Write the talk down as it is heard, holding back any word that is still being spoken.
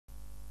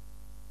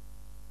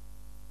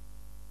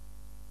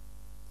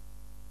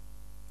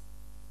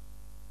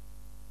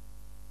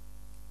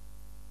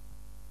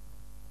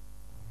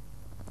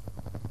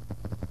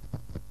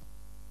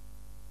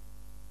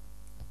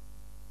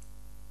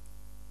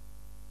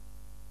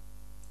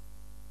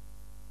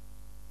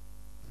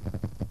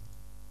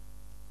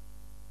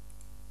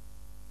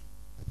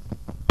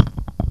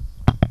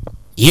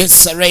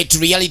Yes, right,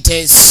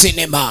 reality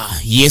cinema.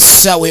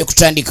 Yes, we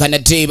kutandika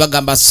nate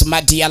bagamba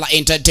smart yala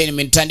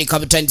entertainment tandika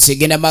butandise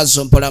genda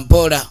mazo mpola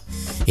mpola.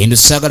 Eno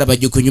sagala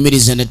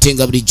bajukunyumiriza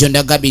natenga buli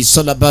jonda gabi it's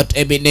all about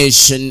every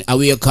nation.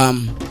 We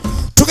come.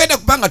 Tugenda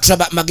kupanga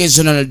traba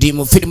magezo na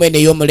ndimu filmu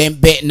ene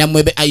yomulembe na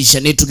mwebe Aisha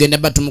ne tugenda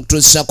batu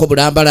mukutusa ko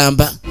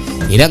bulamba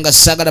iranga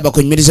sagala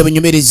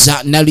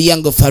bakunyumiriza na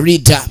Liango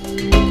Farida.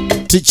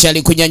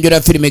 Tuchali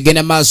kunyanjura filmu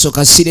genda maso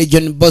Kasire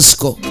John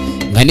Bosco.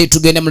 Ngani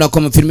tugenda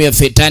mulako mu filmu ya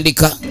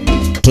fetandika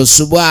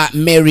tosubwa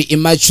Mary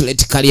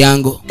Immaculate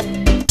Kalyango.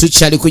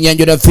 Tuchali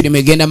kunyanjura filmu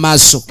egenda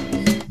maso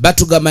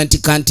batugamba nti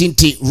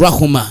kantinti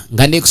Rahuma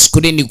ngani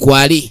screen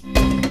kwali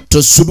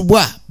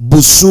tosubwa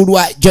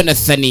Busulwa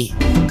Jonathan.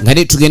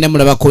 Ngani tugenda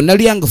mulabako na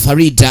Liango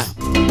Farida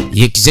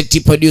ye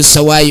executive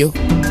producer wayo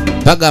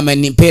bagamba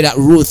ni Mpera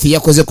Ruth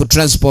yakoze ku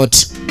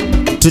transport.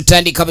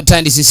 Tutandika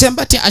butandisi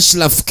Sembati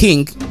Ashraf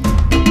King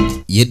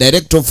ye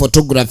director of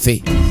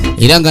photography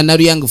iranga na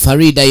Liango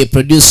Farida ye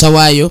producer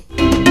wayo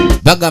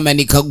bagamba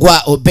ni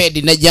Kagwa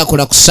Obedi na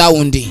Jakola ku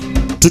sound.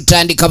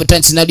 Tutandika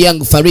butandisi na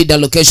Liango Farida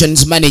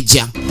locations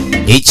manager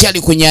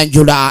ekyali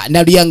kunyanjula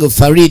na Liango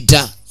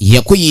Farida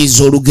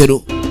yakuyiza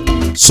olugero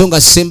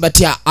songa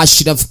Sembati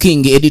Ashraf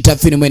King editor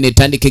film ene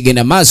tandike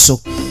gena maso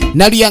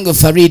na Liango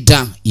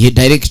Farida ye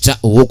director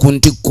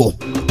owokuntiko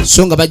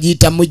songa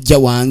bagita Mujja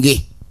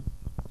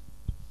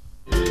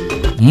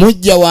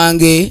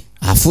Wange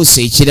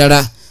afuse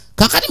ekirala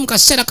kakati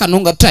mukasera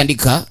kanonga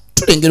tandika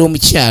tulengera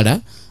omukyala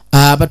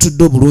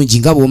abatudde obulungi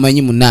nga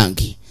bomanyi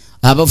munange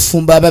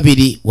abafumba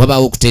ababiri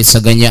wabawo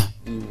okuteesaganya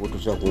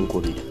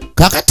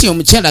kakati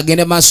omukyala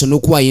agenda maaso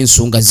n'okuwayo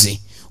ensonga ze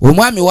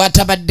omwami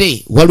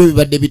watabadde waliwo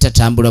bibadde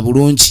bitatambula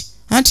bulungi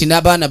anti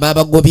n'abaana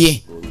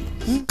babagobye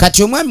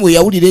kati omwami we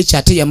yawulira ekyo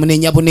ate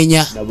yamunenya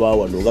bunenya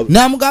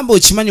n'amugamba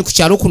okimanyi ku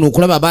kyalo kuno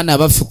okulaba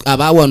abaana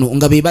abawano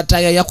nga be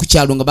batayaya ku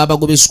kyalo nga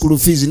babagobye school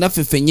fees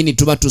naffe ffennyini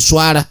tuba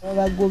tuswala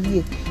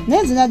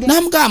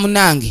n'amugamba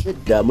munange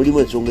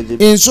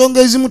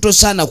ensonga ezimu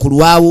tosaana ku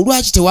lwawo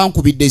lwaki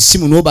tewankubidde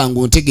essimu n'oba nga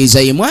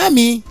ontegeeza ye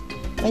mwami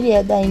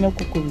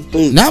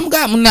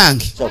n'amugamba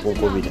munange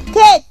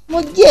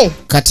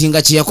kati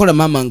nga kye yakola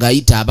maama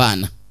ng'ayita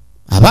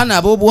abaana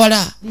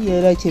ab'obuwala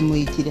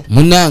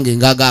munange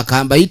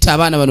ng'agakamba yita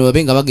abaana bano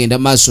babe nga bagenda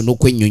maaso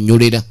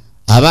n'okwennyonnyolera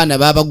abaana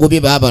babagobye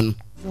baabano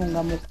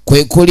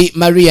kwe kuli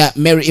Mary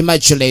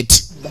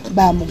Immaculate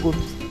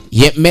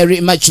ye Mary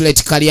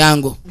Immaculate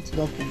Kalyango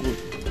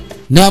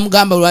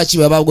n'amugamba lwaki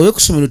babagobye ku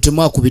ssomero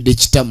temwakubidde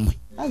kitammwe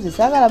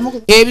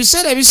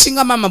ebiseera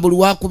ebisinga maama buli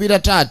wakubira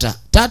taata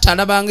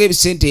alabanga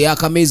ebisente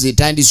ey'akameezi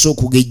etandise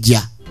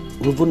okugejja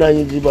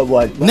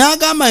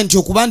n'agamba nti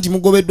okuba nti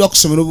mugobeddwa ku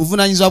ssomero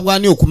obuvunanyizibwa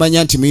bwani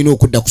okumanya nti mulina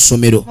okudda ku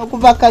ssomero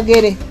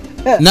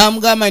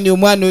n'amugamba nti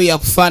omwana oyo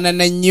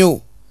yakufaanana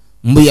nnyo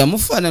mbu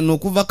yamufaanana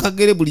okuva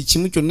Kagere buli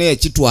kimu kyonna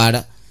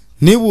yakitwala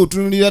naye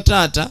bw'otunulira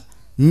taata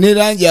ne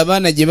langi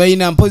abaana gye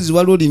balina mpozi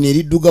waliwo lino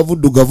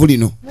eriddugavu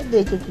lino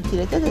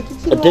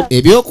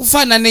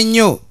ebyokufaanana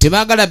ennyo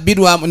tebaagala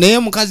bbirwamu naye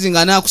omukazi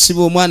nga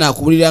naakusiba omwana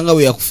akubulira nga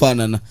we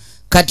yakufaanana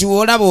kati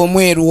woolaba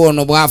omweru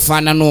ono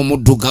bw'afaanana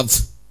omuddugavu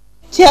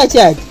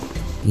kyaki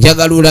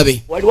njagala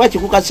olabe waliwo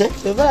kikukase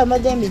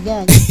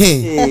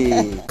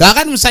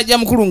kakati musajja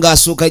mukulu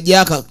ng'asooka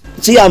jaka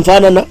si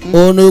yanfaanana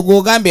ono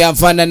gw'ogambye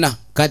yanfaanana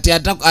kati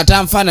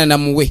atanfaanana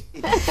muwe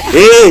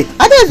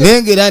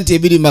nengera nti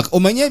ebirima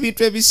omanye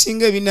ebintu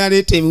ebisinga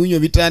ebinaleeta emiwunyo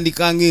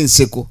bitandika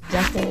ng'enseko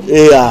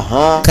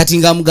kati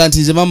ng'amuga nti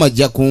nze maama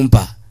ajja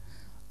kumpa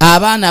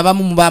abaana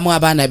abamu mubamu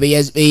abaana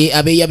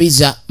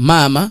abeeyabiza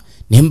maama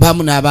ne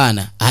mubamu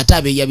n'abaana ate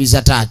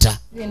abeeyabiza taata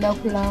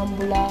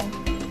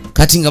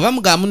kati nga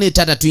bamugamu ne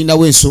taata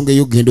tulinawo ensonga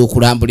ey'okugenda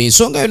okulambula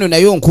ensonga yono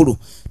nayo nkulu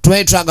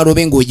tubaye twagala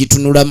obe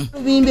ng'ogitunulamu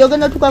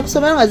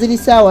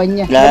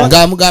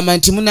ng'amugamba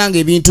nti munange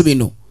ebintu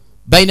bino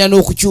balina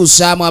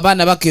n'okukyusaamu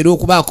abaana bakeera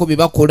okubaako bye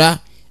bakola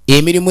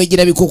emirimu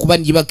egirabika okuba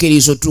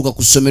nigibakeriisa otutuuka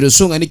ku ssomero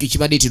so nga nekyo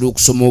kibaleetera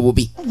okusoma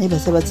obubi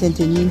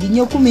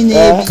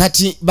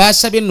kati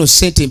basabye nno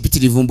ssente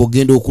empitirivu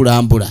mbogenda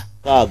okulambula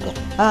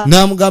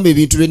n'amugamba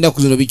ebintu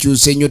by'ennaku zino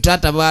bikyuse nnyo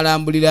taata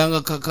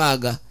balambuliranga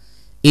kakaaga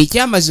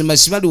ekyamazima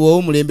sibaliwawo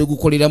omulembe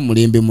gukolera mu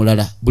mulembe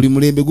mulala buli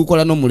mulembe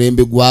gukola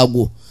n'omulembe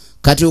gwagwo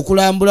kati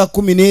okulambula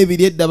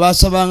 12 edda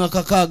basabanga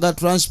kakaaga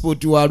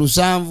transport wa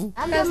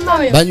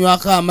 7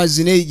 banywako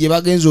amazzi naye gye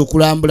bagenza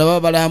okulambula baba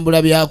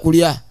balambula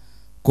byakulya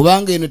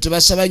kubanga eno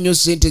tebasaba nnyo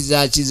ssente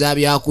za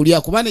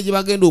byakulya kuba ne gye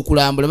bagenda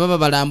okulambula baba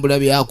balambula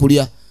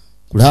byakulya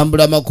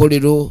kulambula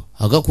makolero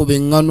agakuba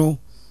eŋŋano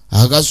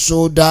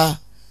agasoda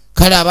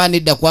kale abaana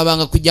edda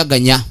kwabanga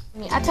kujaganya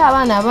ate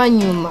abaana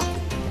abanyuma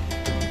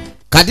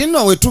kati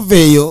nno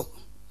wetuveeyo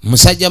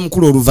musajja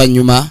mukulu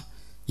oluvannyuma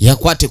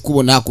yakwata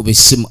ekkubo n'akuba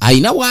essimu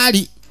ayina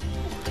waali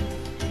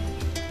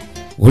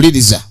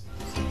wuliriza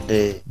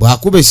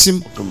bw'akuba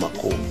essimu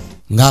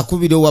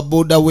ng'akubira owa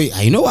booda we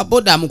ayina owa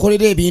booda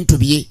amukolera ebintu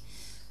bye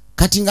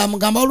kati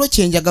ng'amugamba olwo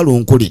kyenjagala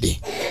onkolere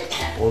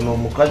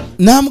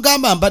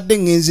n'amugamba mbadde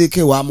ngenzeeko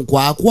ewa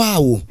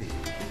mukwakwawo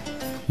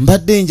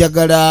mbadde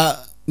njagala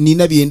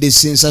nina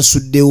byendese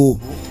nsasuddewo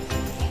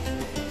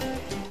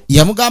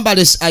yamugamba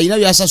ayina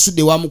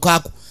byasasudde wa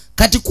mukaako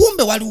kati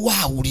kumbe waliwo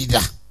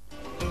awulira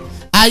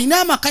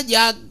ayina amakaji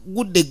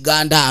agudde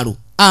gandaalo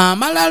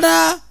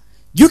amalala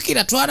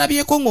jukira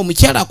twalabyeko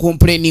ng'omukyala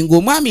complaining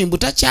omwami mbu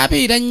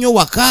takyabeera nnyo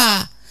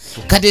waka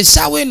kati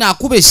essaawa eno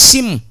akuba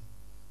essimu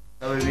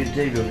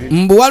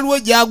mbu waliwo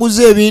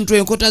gyaguze ebintu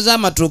enkota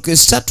z'amatooke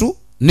 3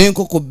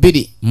 n'enkoko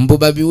 2 mbu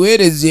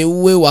babiweereze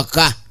ewuwe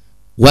waka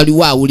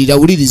waliwo awulira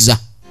wuliriza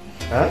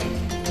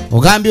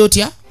ogambye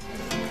otya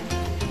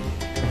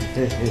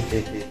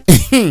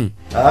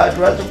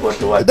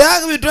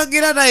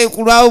bitwagira naye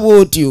kulwawo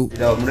bwotyo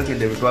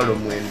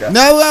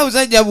nawe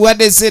abusajja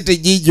buwadde sente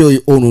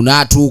gijo ono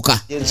n'atuuka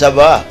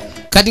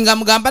kati nga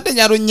mugamba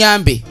tenyalo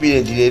nyambe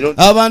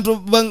abantu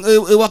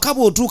ewaka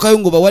bw'otuukayo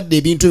ngo bawadde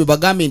ebintu ebyo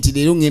bagambe nti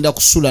leero ngenda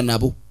kusula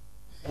nabo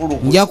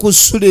nja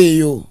kusula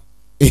eyo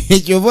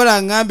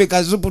ekyobola ngambe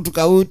kasupu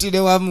tukawuutire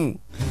wamu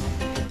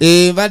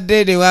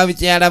badde ne wa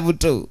bukyala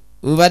buto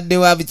ubadde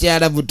wa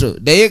bukyala buto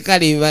naye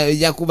kale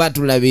ejja kuba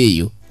tulaba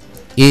eyo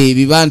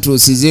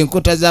bibantuusiza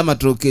enkota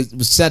z'amatooke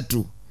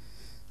 3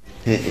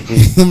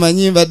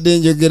 manyi mbadde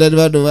njogera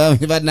bano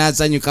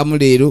banaasanyukamu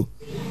leero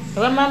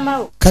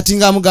kati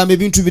nga amugamba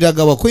ebintu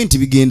biragawa kwenti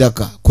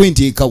bigendaka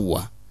kwenti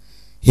ekawa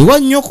ewa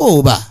nnyoko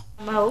oba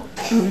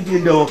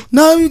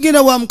nawe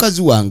bigenda wa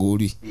mukazi wange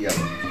oli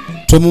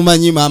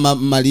tomumanyi maama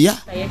Maria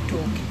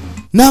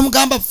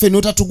namugamba ffe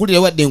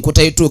n'otatugulira wadde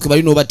enkota y'ettooke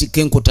bali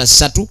n'obatikka enkota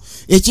 3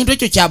 ekintu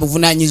ekyo kya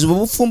buvunaanyizibwa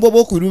obufumbo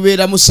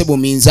bw'okubibeeramu ssebo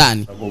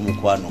minzaani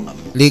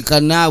leka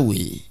naawe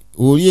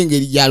oli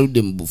engeri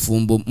gy'aludde mu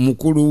bufumbo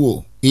mukulu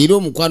wo era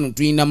omukwano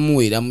tulina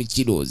muweera mu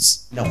kiroozi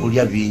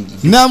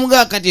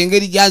namugamba kati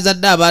engeri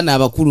gy'azadde abaana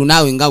abakulu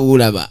naawe nga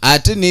bw'olaba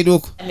ate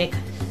neeroko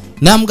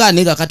namugamba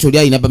naye kakati oli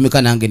alina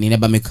bameka nange nina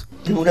bameka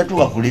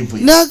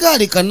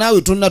naagaleka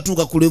naawe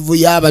tonnatuuka ku levo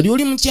y'abali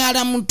oli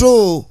mukyala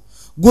muto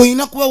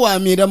gw'olina kuba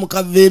wamyera mu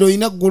kaveero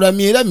olina kugula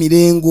myera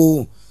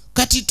mirengo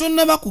kati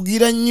tonnaba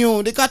kugira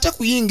nnyo leka ate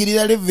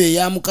kuyingirira levo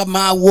eya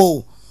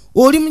mukamaawo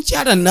oli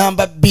mukyala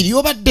namba 2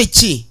 obadde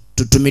ki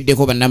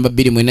tutumiddeko bannamba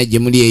 2 mwena gye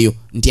muli eyo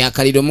nti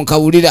akaliro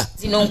mukawulira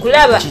zino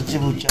nkulaba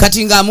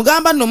kati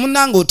ng'amugamba nno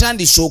munnange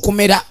otandise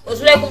okumera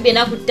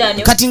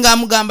kati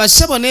ng'amugamba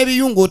ssebo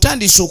n'ebiyungu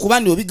otandise okuba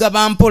ndi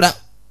obigaba mpola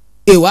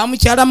ewa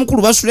mukyala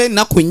mukulu basula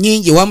ennaku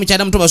nnyingi ewa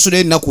mukyala muto basula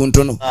ennaku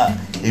ntono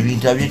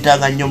ebintu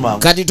abyetaaga nnyo maama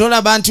kati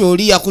tolaba nti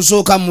oli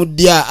yakusooka mu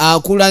ddya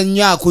akula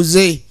nnyo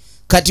akuze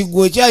kati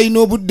gwe okyalina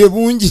obudde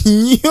bungi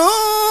nnyo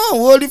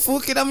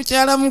woolifuukira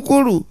mukyala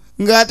mukulu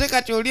ng'ate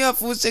kati oli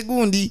afuuse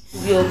gundi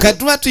kati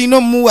tuba tulina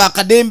omuwa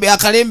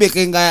akalembe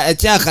ke nga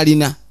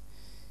akyakalina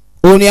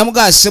ono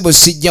yamugamba ssebo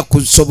sijja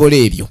kusobola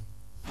ebyo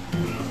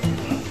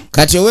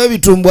kati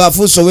ow'ebitumbu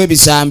afuuse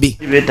ow'ebisambi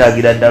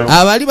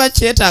abali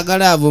bakyetaaga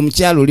laava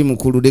omukyalo oli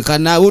mukulu leka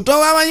naawe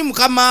otowamanyi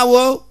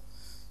mukamaawo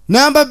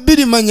namba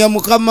 2 manya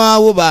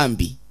mukamaawo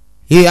bambi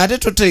ate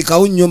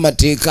toteekawo nnyo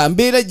mateeka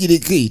mbeera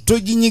gireke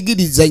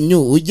toginyigiriza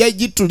nnyo ojja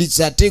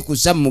gitulisa ate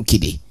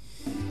kusammukire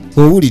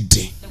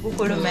owulidde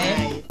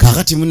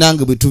kakati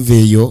munange bwe tuva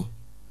eyo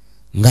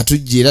nga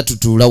tujja era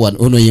tutuula wano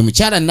ono ye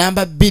mukyala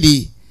namba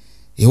 2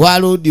 ewa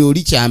loodi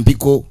oli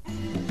kyampiko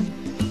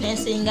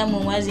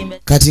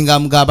kati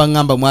ng'amugamba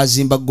ngamba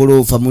mwazimba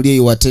goloofa muli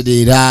eyo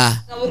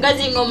watereera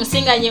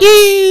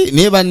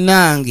naye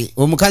bannange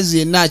omukazi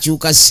yenna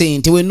akyuka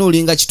ssente wenna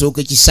olinga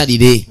kitooke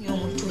kisalire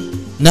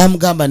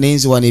n'amugamba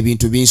nenze wano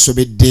ebintu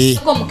binsobedde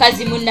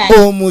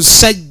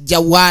omusajja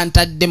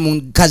wantadde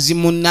mukazi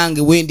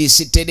munnange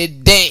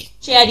wendisiteredde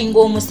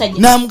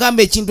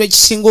n'amugamba ekintu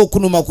ekisinga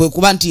okunuma kwe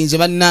kuba nti nze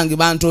bannange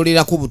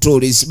bantooleraku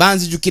butoolesi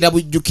banzijukira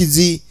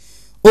bujjukizi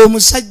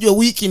omusajja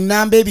wiiki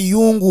nnamba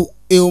ebiyungu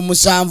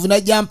omusanvu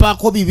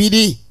najjampaako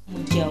 2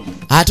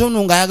 ate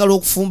ono ng'ayagala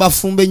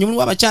okufumbafumba ennyo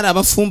mulimu abakyala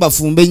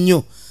abafumbafumba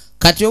ennyo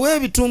kati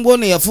ow'ebitumbu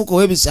ono yafuuka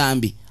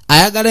ow'ebisambi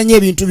ayagala nnyo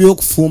ebintu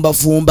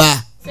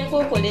by'okufumbafumba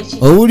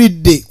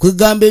owulidde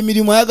kwegamba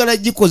emirimu ayagala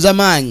gikoza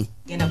maanyi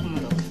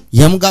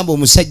yamugamba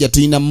omusajja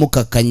tulina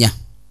mmukakkanya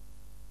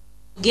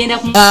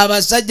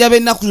abasajja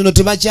b'ennaku zino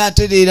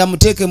tebakyatereera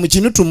muteeke mu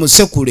kinu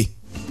tumusekule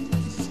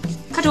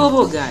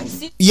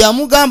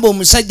yamugamba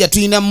omusajja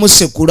tulina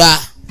musekula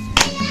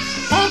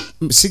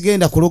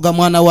sigenda kuloga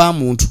mwana wa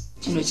muntu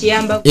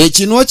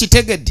ekino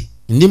okitegedde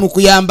ndi mu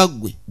kuyamba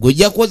ggwe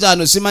gw'ojja kwoza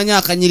ano simanya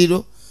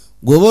akanyiriro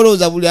gweoba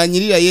olowooza buli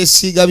anyirira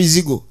yeesiiga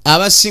bizigo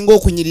abasinga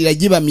okunyirira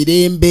giba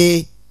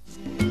mirembe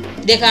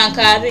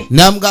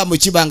namugamba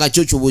kibanga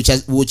kyokyo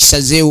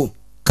bw'okisazeewo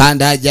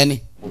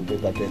kandaajane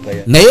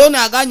naye ono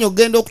aganya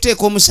okugenda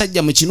okuteeka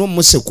omusajja mu kino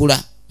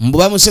omusekula mbu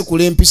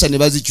bamusekula empisa ne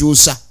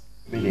bazikyusa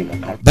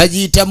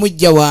bagiyita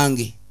mujja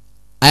wange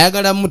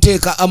ayagala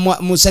muteeka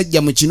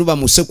musajja mu kinu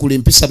bamusekula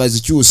empisa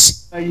bazikyusi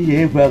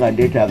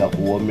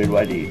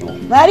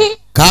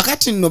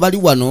kaakati nno bali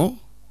wano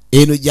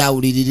eno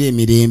gyawulirira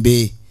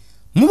emirembe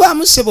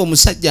mubaamu ssebo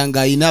omusajja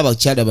ng'ayina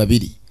abakyala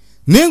 2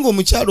 naye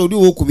ng'omukyala oli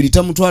owokubiri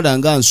tamutwala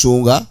nga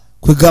nsonga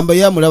kwegamba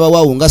yamulaba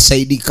waawo nga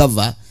side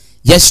cover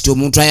jasiti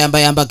omuntu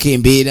ayambayambako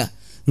embeera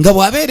nga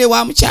bw'abeere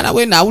wa mukyala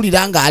we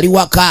naawulira ng'ali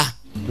waka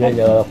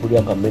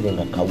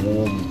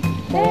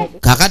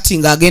kakati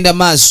ng'agenda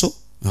maaso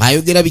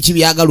ng'ayogera biki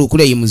byagala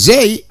okulya ye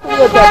muzeeyi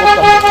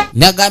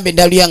nagambe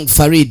ndalu yang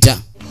Farida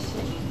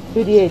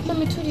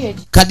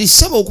kati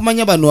saba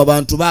okumanya bano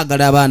abantu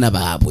baagala abaana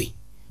baabwe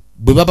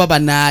bwe baba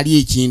banaalya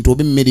ekintu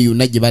oba emmere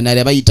yonna gye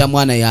banaalya bayita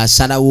mwana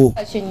yasalawo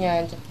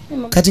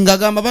kati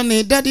ng'agamba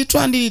bano dadi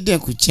twandiridde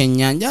ku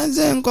kyennyanja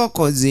nze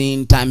enkoko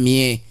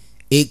zintamye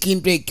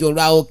ekintu ekyo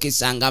olwawo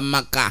kesanga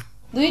maka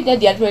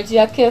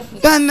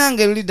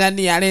bannange luli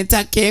dadi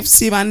yaleeta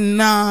KFC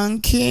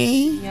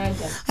bannange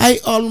I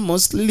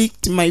almost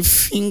licked my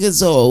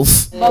fingers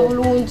off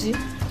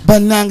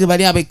bannange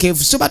bali abe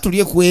KFC so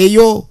batulye ku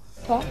eyo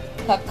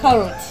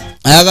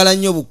ayagala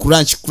nnyo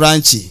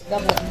bukuranchi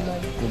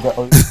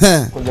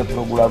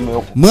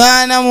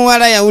mwana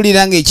muwala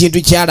yawulira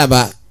ng'ekintu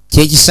kyalaba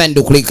kyekisaanidde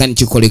okuleka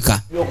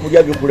nekikoleka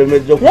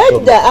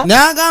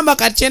n'agamba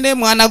katyende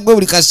mwana gwe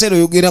buli kaseera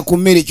oyogera ku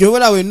mmere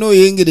kyobala wenna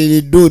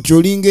oyengereredde oti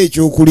olinga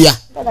ekyokulya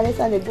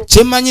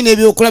kyemmanyi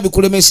n'ebyokulya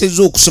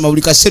bikulemesezza okusoma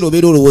buli kaseera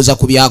obeera olowooza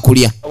ku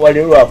byakulya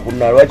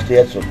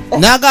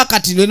n'agaa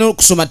kati lena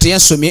okusoma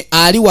teyasomye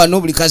ali wano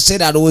buli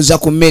kaseera alowooza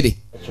ku mmere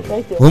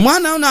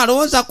omwana ono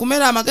alowooza ku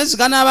mmere amagezi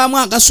ganaabamu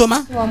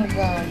agasoma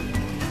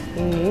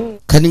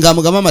kati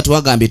ng'amugamba mama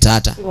tewagambe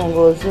taata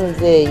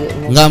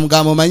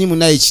ng'amugamba omanyi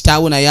munaye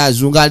kitaawo naye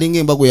azunga alinga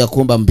embago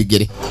yakomba mu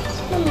bigere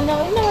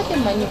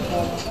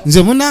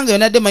nze munange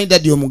yonadde manyi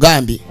dadi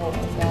omugambye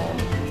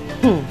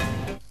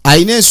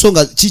alina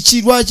ensonga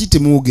kiki lwaki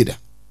temuwogera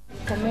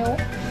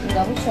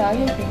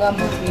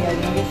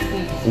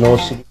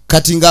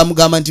kati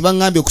ng'amugamba nti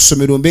baŋŋambye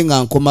okusomera ombe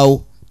nga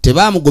nkomawo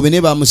tebaamugobe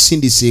ne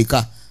baamusindisa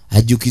eka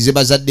ajjukize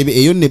bazadde be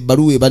eyo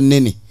nebbaluwa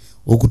ebannene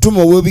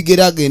okutuma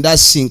ow'ebigere agenda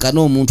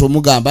asinkana omuntu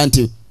omugamba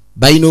nti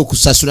balina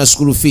okusasula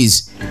school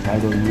fees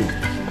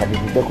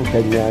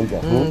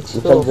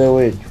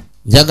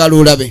njagala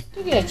olabe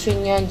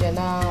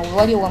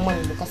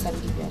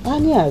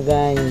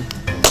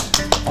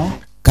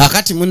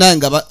kakati munaye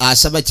nga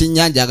asaba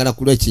kyennyanja agala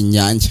kulya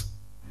kyennyanja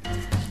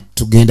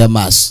tugenda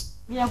maaso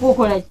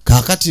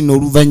kakati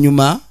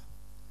n'oluvannyuma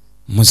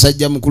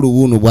musajja mukulu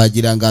wuuno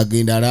bw'agiranga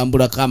agenda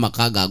alambulako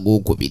amaka ge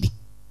ag'okubiri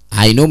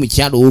alina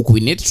omukyalo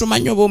owokubiri naye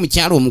tetumanyi oba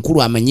omukyalo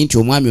omukulu amanyi nti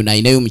omwami ono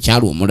alinayo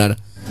omukyalo omulala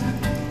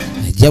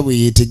ajja bwe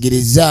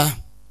yeetegereza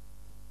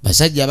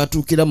basajja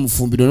abatuukira mu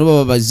fumbiro no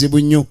baba bazibu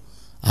nnyo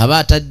aba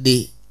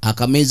atadde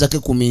akameeza ke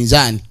ku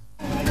minzaani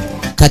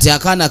kati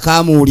akaana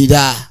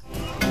kaamuwulira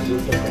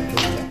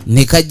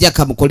ne kajja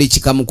kamukole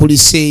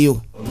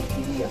kikamukuliseeyo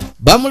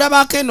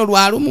bamulabako eno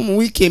lwalumu mu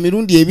wiiki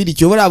emirundi ebiri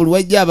kyobala buli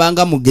wajja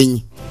abanga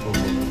mugenyi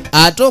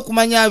ate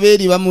okumanya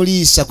abeeri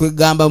bamuliisa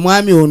kwegamba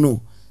mwami ono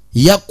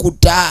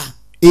yakuta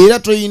era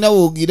toyina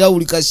woogira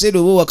buli kaseera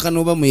oba wakana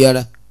oba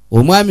muyala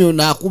omwami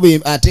ono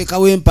akuba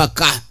ateekawo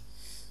empaka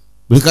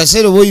buli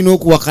kaseera oba olina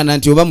okuwakana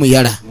nti oba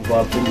muyala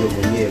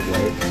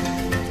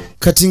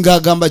kati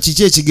ng'agamba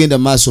kiki ekigenda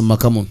mu maaso mu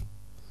maka muno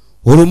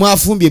olwo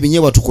mwafumbye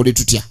ebinyeebwa tukole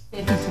tutya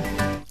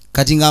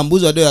kati nga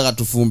mbuuza wadde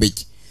yakatufumbe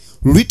ki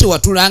luli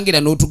tewatulangira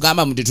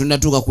n'otugamba mu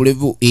tetunnatuuka ku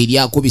levu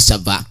eryako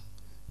bisava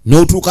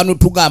n'otuuka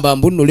n'otugamba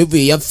mbu nno levu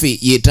eyaffe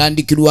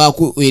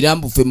yetandikirwako era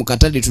mbuffe mu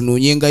katale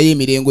tunoonyengayo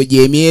emirengo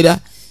gy'emyera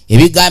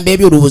ebigambo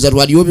ebyo olowooza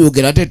lwaliwo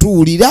byogera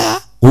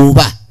tetuwulira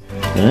oba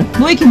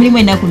mu wiiki mulimu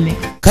ennaku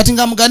mmeka kati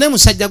nga mugane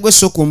musajja gwe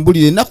sooka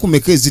ombulire ennaku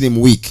mmeka eziri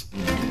mu wiiki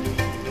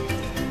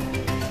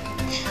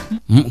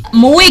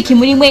mu wiiki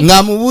mulimu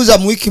ng'amubuuza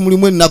mu wiiki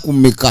mulimu ennaku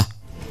mmeka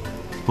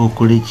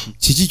okoleki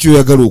kiki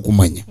kyoyagala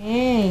okumanya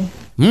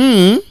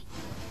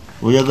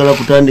oyagala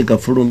kutandika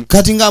fulumi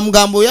kati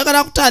ng'amugamba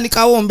oyagala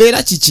kutandikawo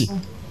mbeera kiki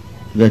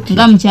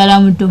nga mukyala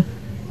muto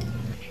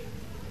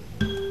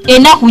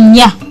ennaku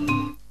nnya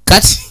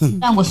kati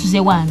nga osuze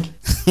wange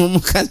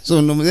omukazi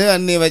ono muze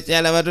banne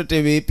bakyala bato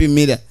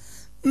tebeepimira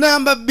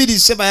namba 2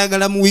 se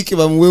bayagala mu wiiki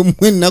bamuwemu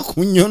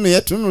ennaku nnyo ono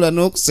yatunula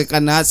n'okuseka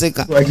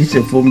n'aseka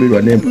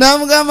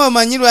n'amugamba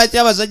omanyi lwaki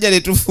abasajja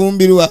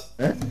letufumbirwa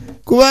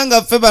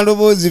kubanga ffe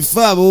baloboozi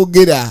ffe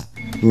aboogera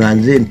nga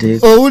nze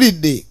nteeka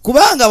owulidde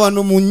kubanga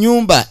wano mu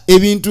nnyumba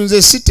ebintu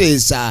nze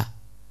siteesa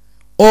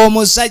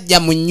omusajja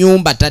mu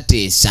nnyumba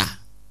tateesa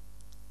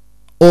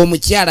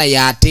omukyala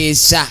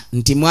yateesa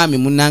nti mwami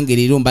munange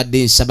leero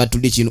mbadde nsaba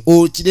tulye kino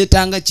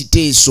okireetanga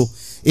kiteeso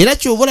era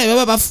kyobula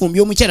baba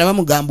bafumbye omukyala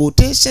bamugamba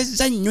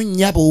oteesezza nnyo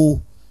nnyabo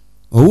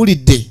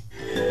owulidde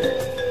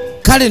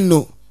kale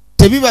nno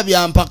tebiba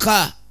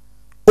byampaka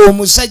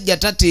omusajja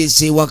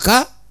tateesa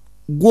ewaka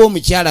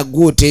gw'omukyala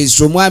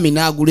gw'oteesa omwami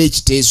n'agula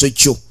ekiteeso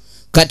kyo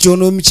kati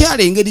ono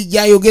omukyala engeri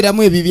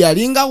gy'ayogeramu ebibyo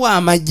alinga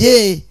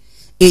w'amagye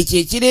ekyo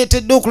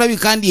ekireetedde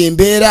okulabika ndi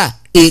embeera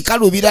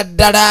ekalubira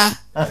ddala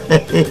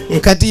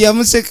kati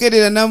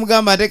yamusekerera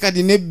n'amugamba ate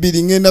kati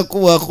n'ebbiri ngenda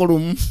kuwaako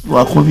lumu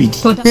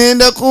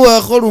ngenda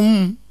kuwaako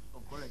lumu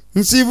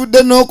nsiibudde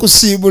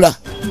n'okusiibula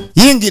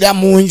yingira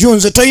mu nju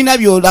nze tolina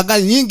byolaga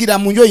yingira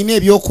mu nju olina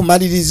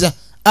ebyokumaliriza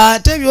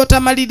ate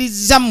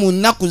byotamaliriza mu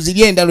nnaku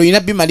ziri endala olina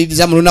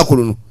bimaliriza mu lunaku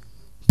luno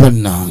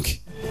bannange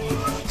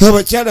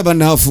abakyala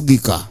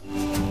banaafugika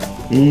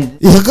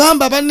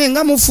yagamba banne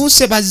nga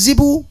mufuuse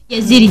bazibu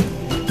eziri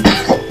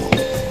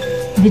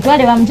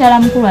bitwale bamukyala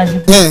mukulu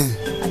azibu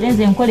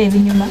atenze nkola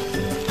ebinyuma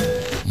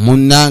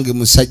munnange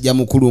musajja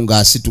mukulu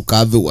ng'asituka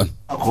ave wano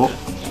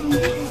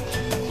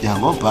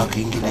jango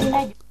pakingira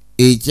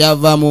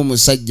ekyavaamu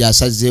omusajja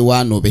asazeewo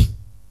anobe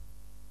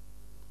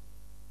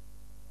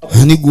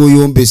ani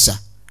gwoyombesa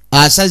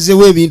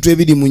asazeewo ebintu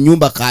ebiri mu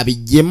nnyumba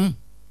kabijjemu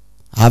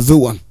ave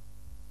wano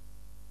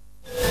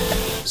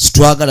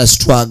sitwagala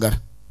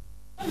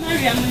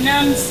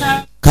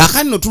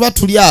kaakano no tuba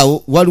tuli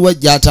awo waliwo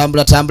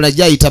gyatambula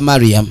gyayita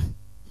Mariam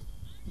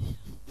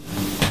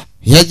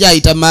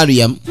yajayita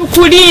Mariam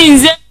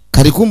tukulinze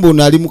kati kumbe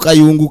ono ali mu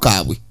kayungu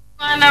kaabwe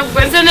mwana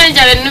gwenze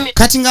n'enjala ennumi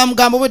kati nga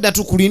mugamba bwedda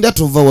tukulinda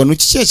tuva wano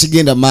kiki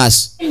ekigenda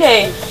maaso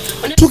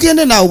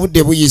tugende naawe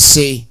obudde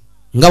buyise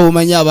nga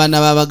bw'omanyi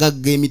abaana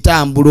babagagga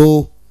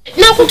emitambulo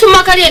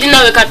nakutuma kali eri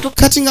nawe katu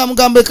kati nga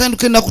mugamba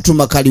ekanduka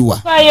nakutuma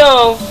kaliwa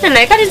ayo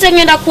naye kati nze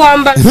ngenda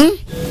kwambala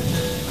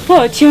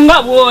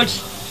kinga bwoti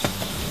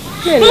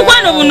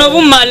mukwano buno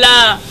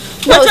bumala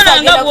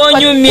bwetulanga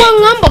bwonyumye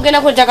wangamba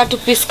ogenda kweta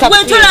katupisika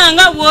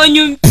bwetulanga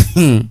bwonyumye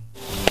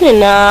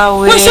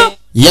naawe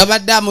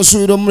yabadde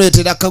amusuubira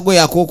omuleetera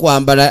akagoye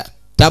ak'okwambala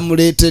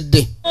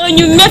tamuleetedde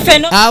onyumye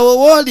feno awo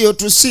wooli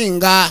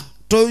otusinga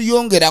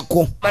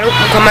toyongerako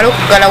kamala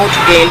okugalawo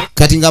tugende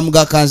kati nga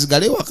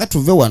mugakanzigalewo waka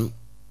tuve wano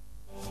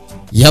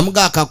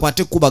yamugaaka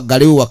akwate kuba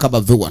galewo waka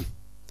bave wano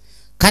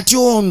kati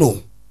ono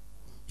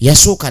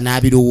yasooka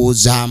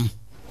n'abirowoozaamu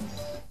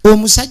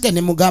omusajja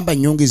ne mugamba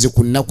nyongeze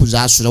ku nnaku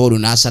zaasulawo olwo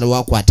n'asalawo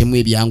akwatemu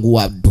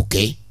ebyanguwa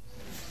adduke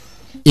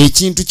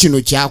ekintu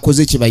kino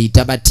kyakoze kye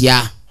bayita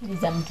batya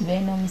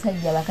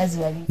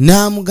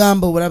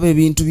n'amugamba obulaba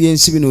ebintu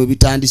by'ensi bino bwe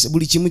bitandise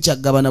buli kimu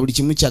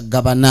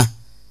kyaggabana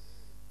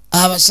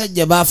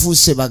abasajja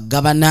baafuuse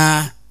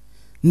baggabana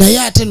naye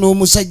ate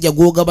n'omusajja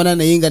gw'ogabana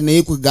naye nga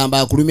naye kwegamba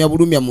akulumya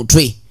bulumya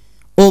mutwe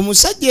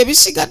omusajja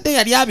ebisigadde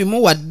yali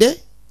abimuwadde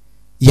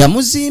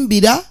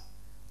yamuzimbira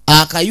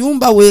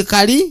akayumba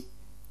weekali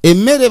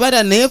emmere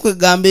bala naye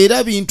kwegamba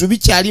era bintu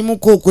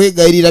bikyalimuko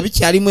okwegayirira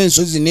bikyalimu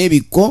ensozi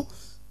n'ebikko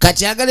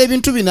kati agala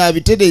ebintu bino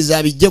abitereeza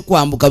abijje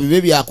kwambuka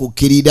bibe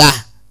byakukkirira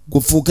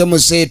gufuuke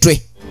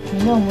museetwe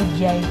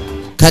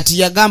kati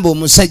yagamba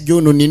omusajja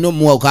ono nina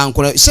omuwa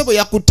okankola sebo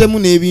yakuttemu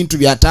n'ebintu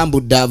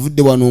byatambudde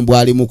avudde wano mbw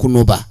ali mu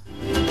kunoba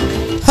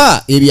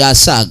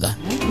ebyasaaga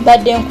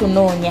badde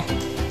nkunoonya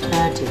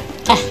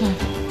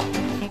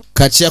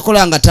kati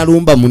yakola nga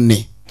talumba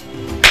munne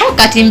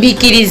kati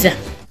mbikiriza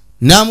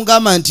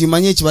n'amugamba nti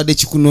manye ekibadde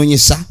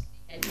kikunoonyesa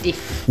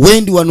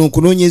wendi wano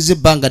okunoonyeza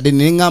ebbanga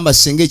ddene ne ŋŋamba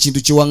senga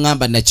ekintu kye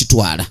waŋŋamba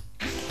nakitwala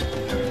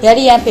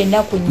yali yampa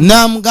ennaku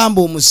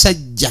n'amugamba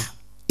omusajja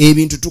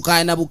ebintu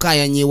tukaayana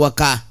bukaayanya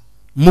ewaka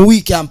mu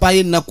wiiki ampaayo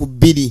ennaku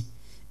 2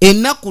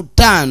 ennaku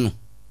 5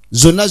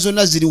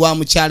 zonna ziri wa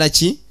mukyala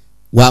ki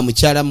wa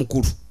mukyala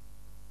mukulu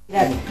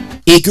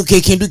ekyo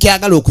kekintu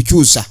kyagala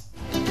okukyusa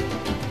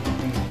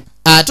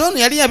ate ono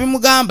yali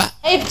yabimugamba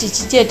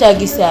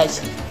kikyetagisa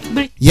ki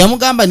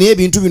yamugamba naye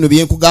ebintu bino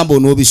byenkugamba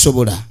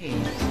onoobisobola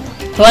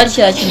tewali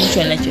kyala kimu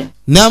kyonna kyonna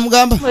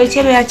n'amugamba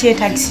ekyeba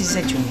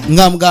yakyetagisiza kyonna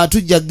ng'amugamba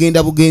tujja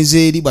kgenda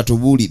bugenzi eri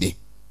batubuulire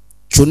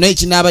kyonna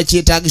ekinaaba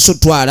kyetagisa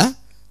otwala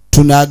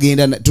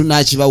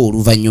tunakibawa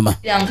oluvannyuma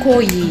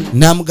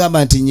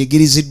n'amugamba nti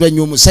nyigiriziddwa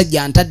nnyo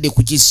omusajja antadde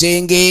ku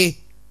kisenge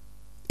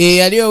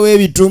eyali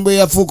ow'ebitumbu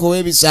eyafuuka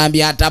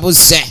ow'ebisambi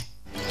atabuse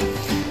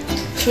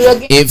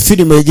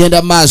efirimu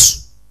egenda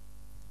maaso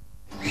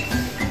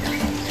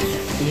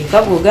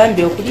yekabwe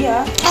ogambye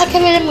okulya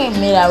akeberemu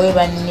emmere awe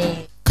banne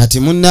kati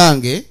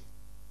munnange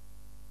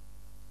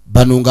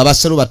bano nga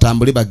basalo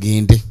batambule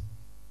bagende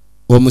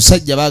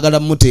omusajja baagala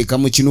muteeka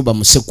mu kinu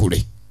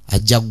bamusekule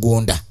ajja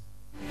ggonda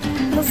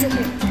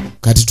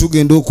kati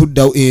tugenda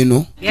okuddawo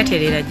eno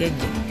yaterera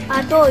jjajja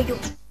ate oyo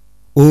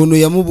ono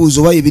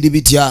yamubuuza oba ebiri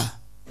bitya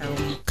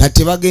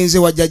kati bagenze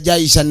wajjajja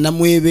Aisha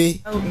namwebe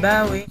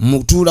bawe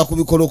mutuula ku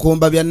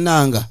bikolokomba bya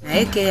nnanga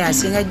naye ke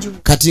asinga jju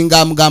kati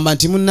ng'amugamba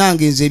nti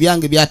munnange nze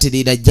ebyange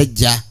byatereera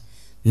jjajja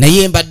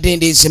naye mbadde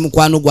ndeese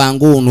mukwano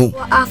gwange ono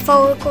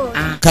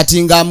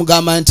kati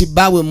ng'amugamba nti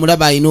bbaawe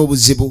mulaba alina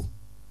obuzibu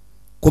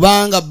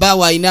kubanga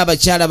bbaawe alina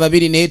abakyala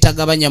 2 naye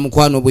tagabanya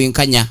mukwano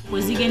bwenkanya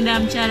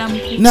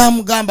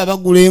n'amugamba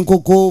bagula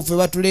enkoko ffe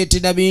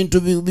batuleetera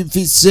bintu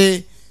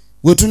bifisse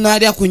gwe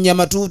tunaalya ku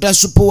nnyama tuuta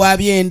supu wa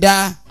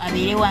byenda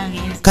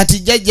kati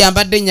jjajja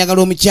mbadde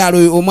njagala omukyalo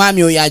oyo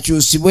omwami oyo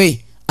akyusibwe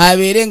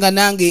abeere nga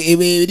nange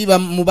eri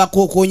mu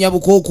bakokoonya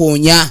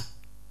bukokoonya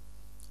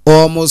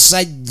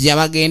omusajja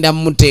bagenda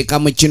mmuteeka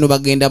mu kino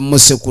bagenda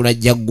mmusekula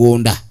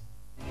jjaggonda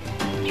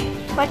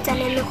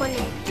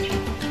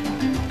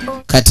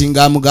kati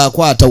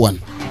ng'amugakwata wano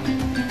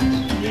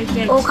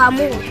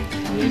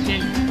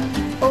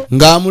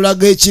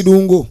ng'amulaga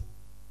ekirungo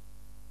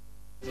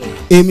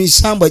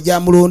emisambwa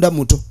gyamulonda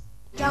muto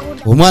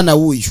omwana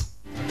wuuyo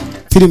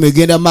firimu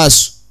egenda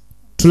maaso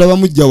tulaba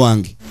mujja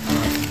wange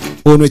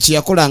ono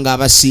kyeyakola nga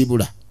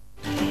abasiibula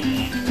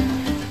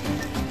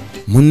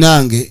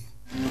munnange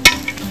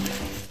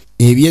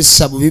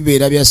ebyessabo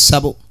bibeera bya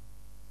ssabo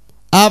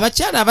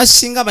abakyala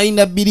abasinga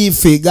balina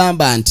biriifu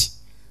egamba nti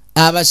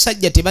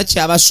abasajja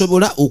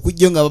tebakyabasobola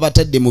okujja nga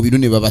babatadde mu biro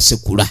ne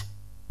babasekula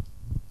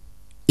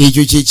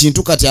ekyo kye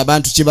kintu kati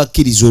abantu kye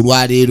bakkiriza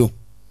olwaleero.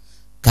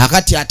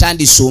 Kaakati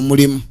atandise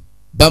omulimu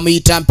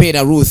bamuyita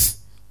Mpeera Ruth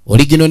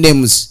original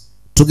names.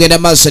 Tugenda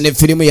maaso ne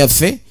firimu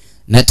yaffe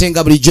nate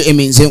nga bulijjo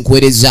eminze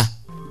nkuweereza.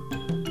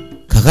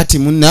 Kakati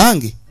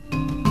munnange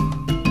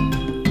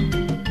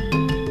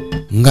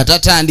nga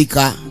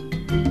tatandika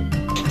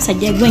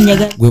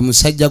gwe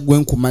musajja gwe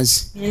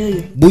nkumaze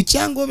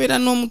bukyanga obeera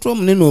n'omutwe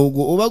omunene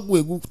ogwo oba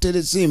gwe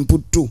gukuteresa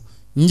emputtu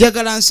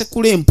njagala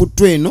nsekula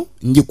emputtu eno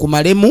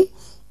ngikumalemu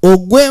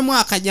ogwemu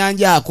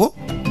akajanja ako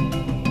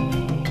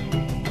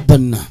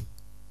bonna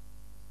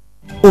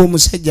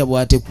omusajja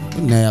bw'ate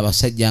naye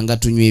abasajja nga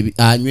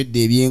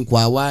anywedde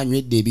ebyenkwawa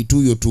anywedde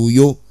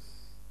ebituuyotuuyo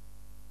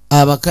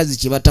abakazi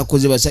kye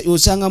batakoze basajja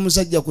osanga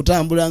musajja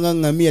kutambula nga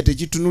ngamiya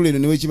tekitunula eno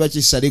newe kiba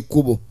kisala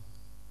ekkubo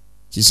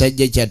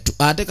kisajja kyattu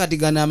ate kati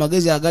gana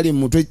amagezi agali mu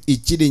mutwe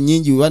ekkiri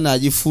nnyingi bwe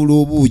banaagifuula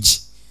obuugi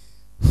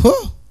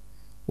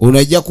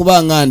onajja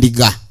kuba nga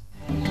ndiga.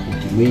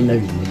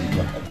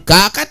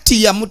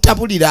 Kaakati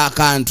yamutabulira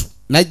akantu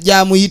najja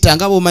amuyita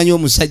nga bw'omanyi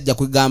omusajja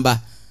kwegamba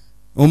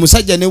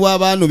omusajja ne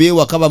w'abaana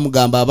beewaka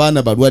bamugamba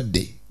abaana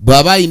balwadde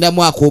bw'aba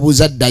ayinamu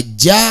ak'obuzadde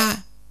ajja.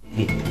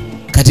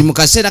 Kati mu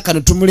kaseera kano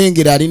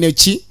tumulengera alina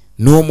ki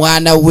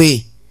n'omwana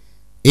we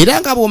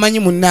era nga bw'omanyi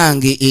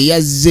munnange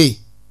eyazze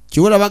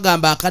kiwola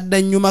bagamba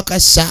akadda nnyuma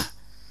kassa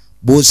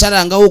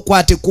bw'osalangawo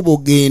okwata ekkubo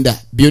genda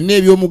byonna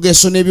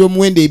eby'omugeso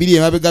n'ebyomuwendo ebiri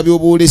emabega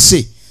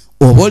by'oboolese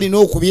oba olina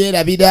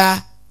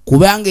okubyerabira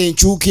kubanga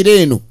enkyukira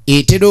eno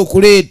etera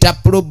okuleeta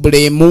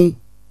pulobulemu.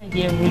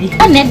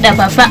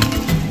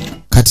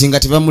 Kati nga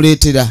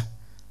tebamuleetera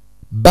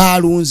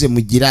baalunze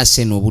mu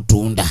giraasi eno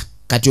obutunda.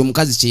 Kati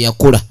omukazi kye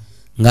yakola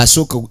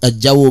ng'asooka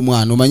ajjawo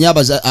omwana omanyi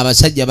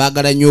abasajja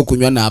baagala nnyo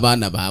okunywa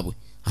n'abaana baabwe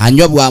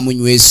anywa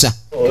bwamunywesa.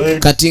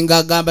 Kati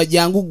ng'agamba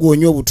jangu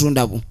gwonywa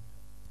obutunda bwo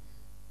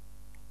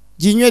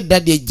ginywe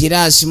ddadi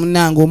egiraasi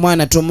munnange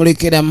omwana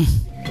tomulekeramu.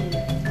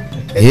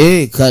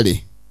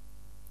 Kale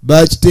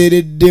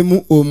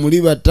bakiteereddemu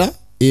omulibata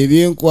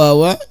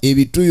ebyenkwawa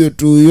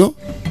ebituuyotuuyo.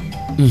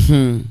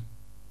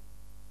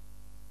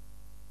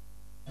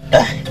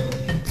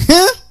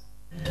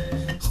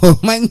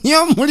 Omanyi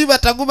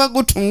omulibata guba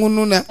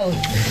gutungununa.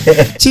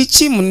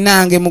 Kiki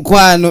munnange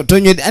mukwano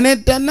tonywedde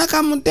anedda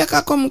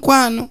nakamutekako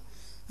mukwano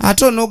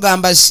ate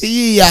onogamba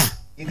siyiya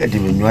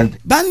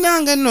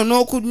bannange nno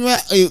n'okunywa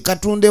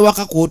katunda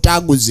ewaka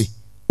kw'otaaguze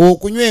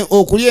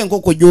okulya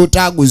enkoko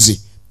gy'otaaguze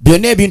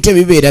byonna ebintu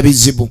ebibeera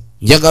bizibu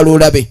njagala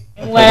olabe.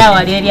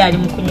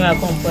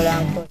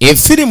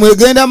 Efirimu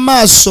egenda mu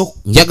maaso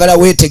njagala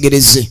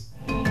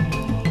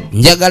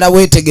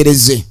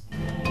weetegereze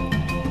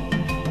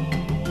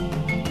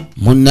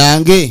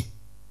munnange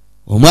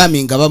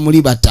omwami nga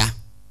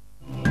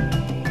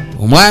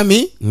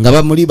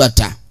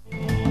bamulibata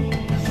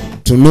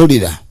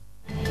tunulira.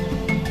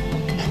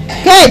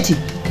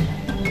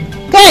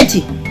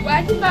 Kati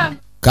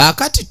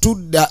kaakati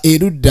tudda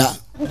erudda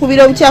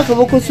kukubira obucaafu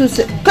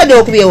bukususe kade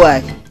okubye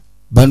waaki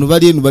bano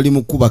bali eno bali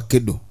mu kuba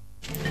kedo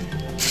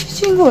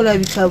kinga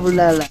olabika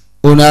bulala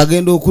ono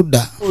agenda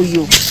okudda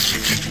oyo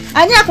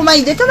ani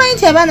akumanyidde tomanyi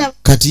nti abaana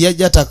kati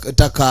yajja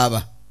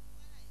takaaba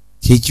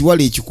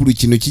kyekiwala ekikulu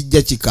kino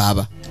kijja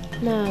kikaaba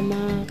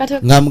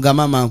nga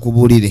mugamba mama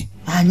nkubuulire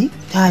ani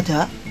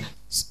taata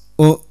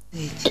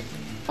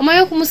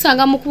omanyi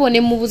okumusanga mukubo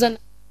ne mubuuza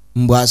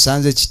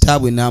mbwasanze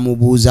kitaabwe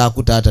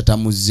n'amubuuzaako taata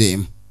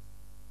tamuzzeemu.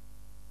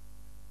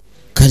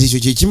 Kati ekyo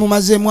kye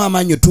kimumazeemu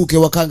amaanyi otuuka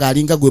ewaka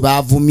ng'alinga gwe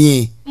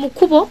baavumye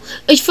mukubo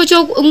ekifo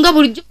nga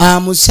bulijjo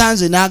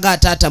amusanze n'aga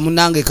taata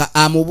munnange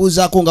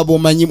amubuuzaako nga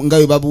bw'omanyi nga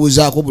bwe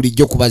babuuzaako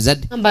bulijjo ku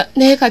bazadde.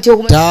 Naye kati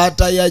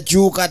taata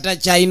yakyuka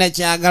takyalina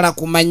kyagala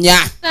kumanya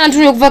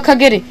ntunye okuva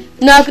Kagere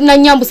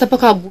nanyambusa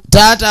paka ggu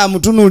taata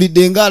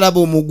amutunuulidde ng'alaba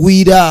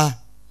omugwira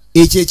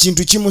ekyo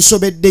ekintu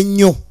kimusobedde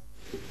nnyo.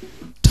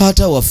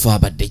 Taata waffe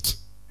abadde ki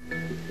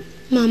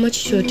maama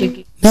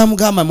kikyotege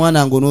n'amugamba mwana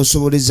wange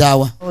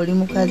onoosobolezaawa oli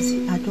mukazi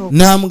ate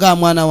n'amugamba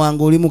mwana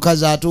wange oli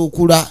mukazi ate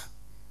okula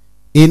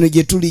eno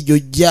gye tuli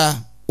gyojja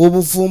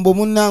obufumbo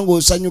munnange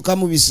osanyuka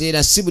mu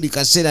biseera si buli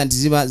kaseera nti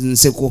ziba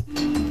nseko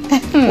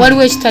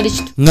waliwo ekitali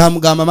kitu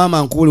n'amugamba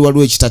maama nkuwuli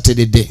waliwo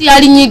ekitateredde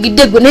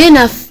yalinyiigidde gwe naye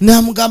naffe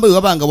n'amugamba bwe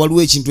wabanga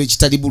waliwo ekintu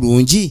ekitali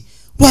bulungi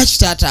lwaki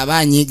taata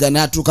abanyiiga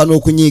n'atuuka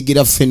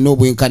n'okunyiigira ffenna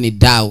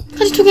obwenkanidde awo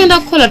kati tugenda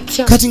kukola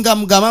tutya kati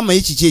ng'amugamba mama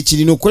ye kiki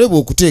ekirina okolebwa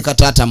okuteeka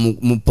taata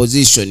mu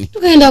position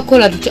tugenda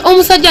kukola tutya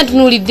omusajja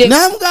ntunuulidde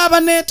n'amugamba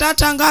ne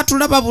taata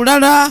ng'atulaba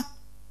bulala.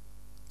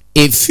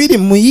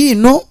 Efirimu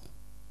yiino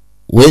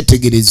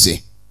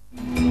weetegereze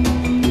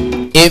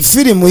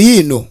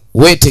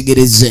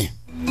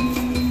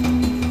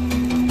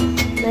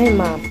naye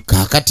maama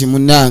kaakati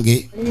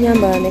munnange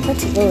nyambala ne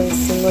kati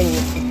bawesingo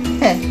nnyo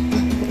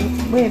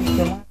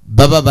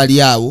baba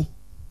bali awo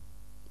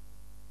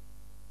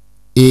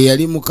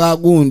eyali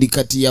mukagundi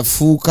kati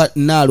yafuuka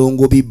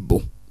Naalongo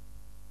Bibbo.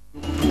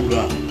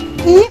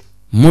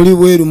 Muli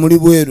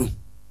bweru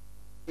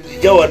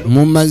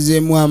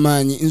mumazeemu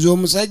amaanyi nze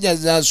omusajja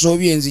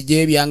zaasoobye enzija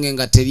ebyange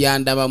nga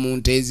teryandaba mu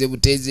nteeze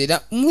buteeze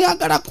era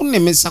muyagala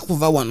kunnemesa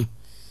kuva wano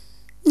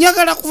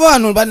njagala kuva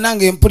wano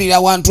bannange mpulira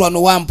wantu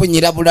wano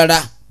wampunyira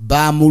bulala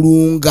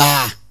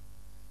bamulunga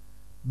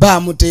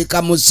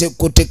bamuteeka mu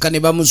sekoteka ne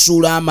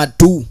bamusuula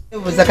amatu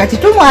buza kati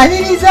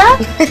tumwaniriza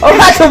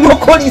oba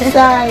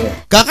tumukulisaayo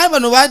kakati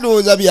bano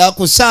badowooza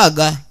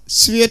byakusaaga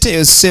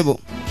sibyeteyo ssebo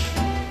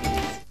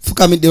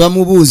fukamidde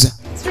bamubuuza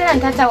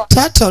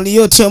taata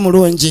oliyo otya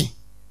omulungi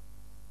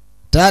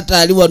taata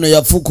ali wano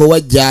yafuuka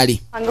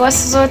owajjaali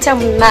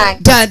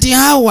taati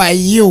how are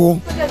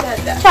you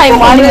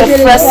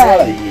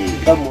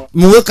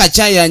muwe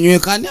kacaayi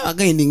anyweka ani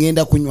abagende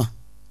ngenda kunywa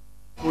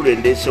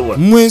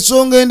mmwe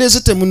ensonga endeese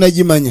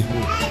temunagimanya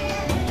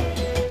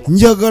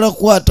njagala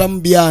kukwata mu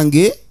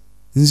byange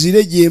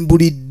nzire gye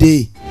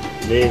mbulidde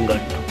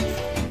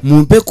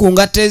mumpe ku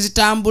ngatta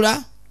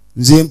ezitambula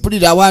nze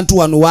mpulira awantu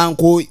wano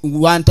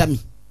wantami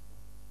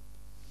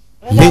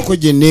mbeeko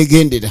gye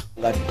neegendera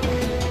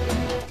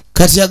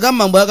kati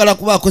yagamba mbu ayagala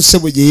kubaako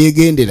ssebo gye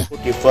yeegendera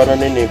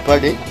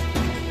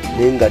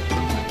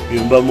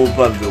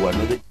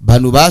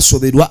bano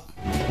baasoberwa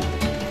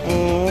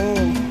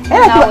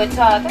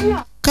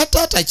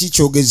kataata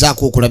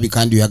kikyogezaako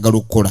okulabika ndi oyagala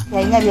okukola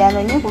yalina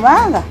byanonye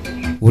kubanga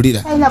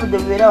wulira alina budde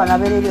bubeera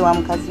wanabeereri wa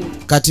mukazi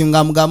kati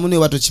nga mugamu ne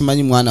wato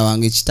kimanyi mwana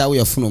wange kitaawe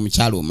yafuna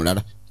omukyala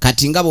omulala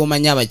kati nga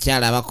bw'omanyi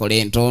abakyala abakola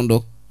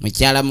entondo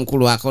mukyala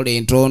mukulu akola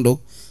entondo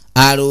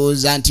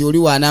alowooza nti oli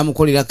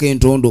waanaamukolerako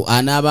entondo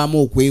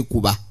anaabaamu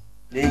okwekuba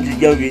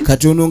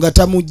kati ono nga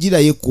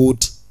tamugirayo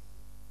ekkooti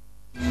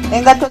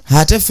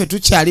ate ffe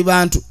tukyali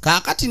bantu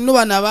kaakati nno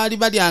bano abaali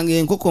balyanga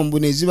enkoko mbu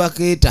ne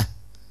zibakeeta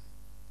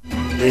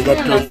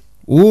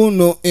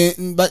uno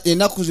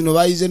ennaku zino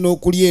bayize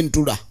n'okulya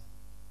entula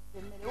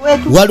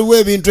waliwo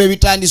ebintu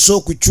ebitandise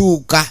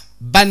okukyuka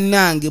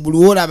bannange buli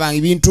woolabanga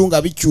ebintu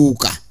nga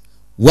bikyuka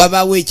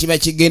wabawo ekiba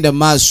kigenda mu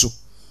maaso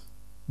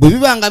bwe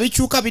biba nga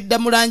bikyuka bidda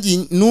mu langi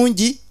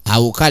nnungi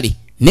awo kale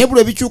naye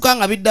buli bikyuka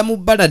nga bidda mu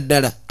bbala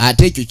ddala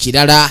ate ekyo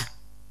kirala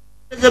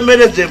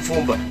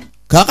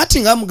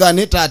kaakati nga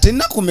mugaane taata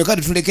ennaku meka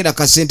tetulekera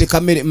kasente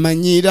kamere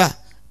manyira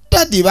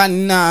tadi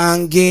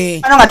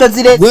bannange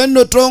gwe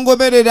nno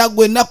tongoberera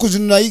gwe ennaku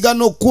zino nayiga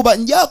n'okkuba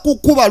nja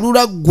kukuba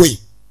lula ggwe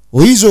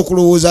oyinza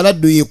okulowooza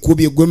laddo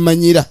yekkubye gwe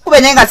mmanyira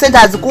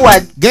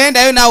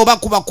gendayo naawe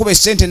bakubakuba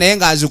essente naye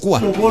ng'azikuwa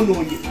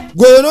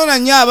gwe yonoona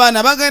nnyo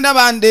abaana bagenda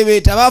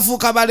bandebeeta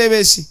bafuuka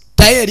balebesi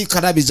taye eri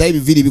kalabizayo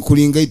ebiviri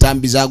bikulinga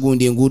entambi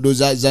zagundi enguudo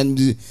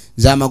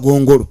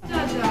z'amagongolo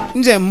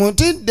nze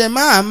mutidde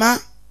maama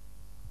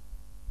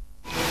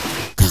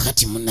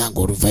kakati munnange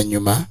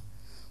oluvannyuma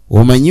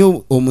omanyi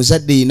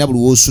omuzadde yina buli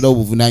woosulawo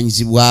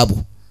obuvunaanyizibwa bwo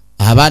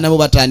abaana bo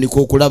batandika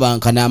okulaba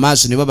nkana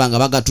amaaso ne baba nga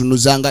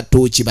bagatunuza nga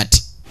tooki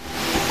bati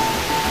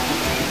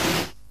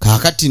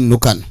kaakati nno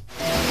kano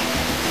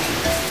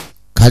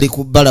kali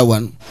ku bbala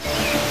wano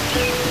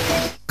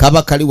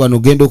kaba kali wano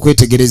genda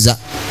okwetegereza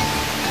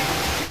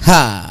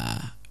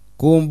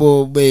kumba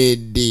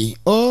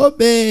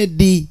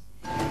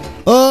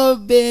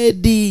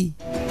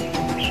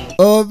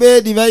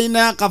Obedi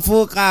balina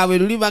akafo kaabwe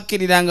luli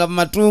bakkiriranga mu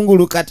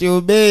matungulu kati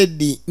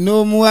Obedi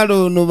n'omuwala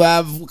ono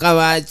baavuka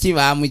baki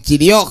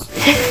bamukiryo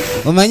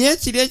omanye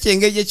ekiryo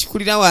ekyengeri gye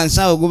kikulira wansi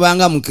awo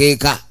gubanga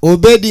mukeeka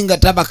Obedi nga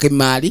tabaka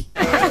emaali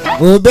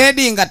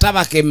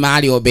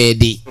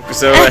Obedi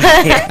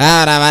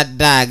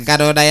arabaddaga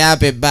katonda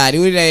yapa ebbaali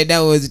wulira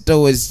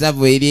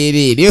edawozitowozisavu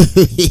eryereeryo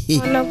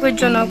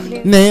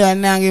naye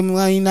bannange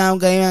mwana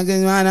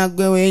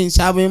gwe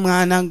wensabe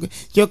mwana gwe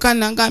kyokka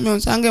nangamye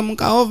onsange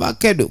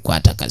mukaovakedo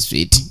kwata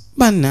kaswiti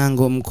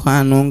bannange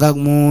omukwano nga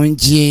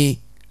mungi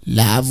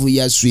laavu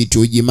ya switi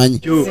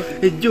ogimanyi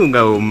ejjo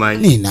nga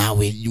omanyi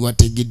naawe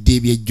wategedde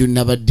ebyejjo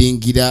nabadde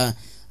ngira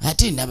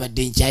ate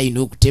nabadde nkyayina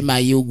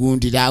okutemayo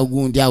ogundi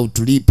awo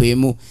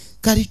tuliipeemu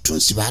kali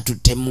tunsi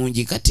baatutte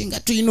mungi kati nga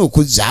tulina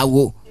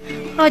okuzzaawo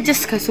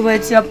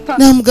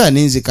namugaa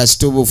nenze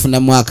kasita oba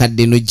ofunamu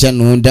akadde nojja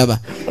nondaba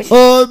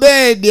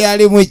Obedi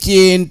ali mu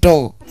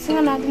kinto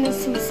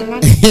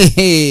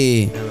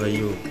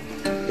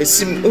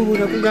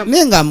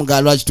naye nga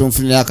amugaa lwaki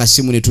tonfunira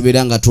akasimu ne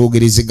tubeera nga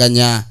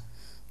twogerezeganya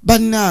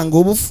bannange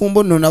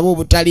obufumbo nno nabwo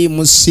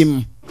obutaliimu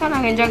ssimu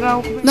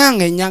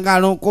nange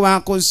njagala okuba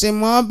ku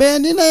ssimu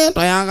Obedi naye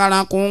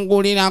toyagala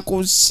kungulira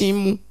ku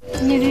ssimu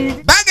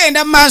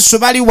bagenda mu maaso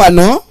bali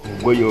wano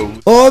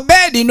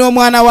Obedi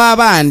n'omwana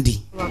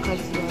w'abandi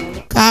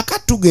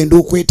kaakati tugenda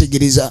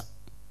okwetegereza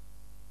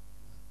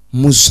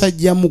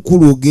musajja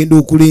mukulu ogenda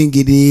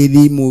okulengera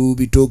eri mu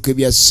bitooke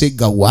bya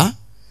Ssegawa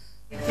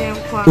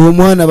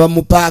omwana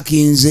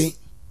bamupaakinze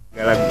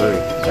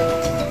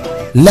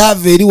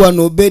lava eri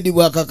wano Obedi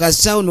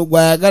bwakakasa ono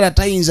gwayagala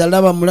tayinza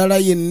laba mulala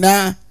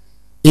yenna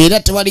era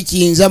tewali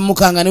kiyinza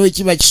mukanga newe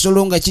kiba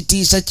kisolo nga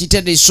kitiisa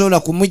kitede sola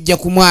kumujja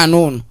ku mwana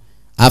ono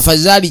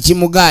afazaali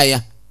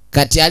kimugaaya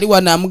kati ali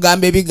wano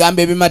amugamba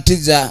ebigambo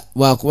ebimatiza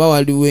wakuba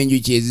waliwo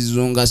enjuki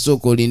ezizunga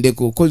sooka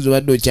olindeko okozi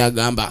obadde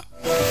okyagamba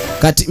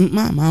kati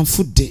maama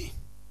nfudde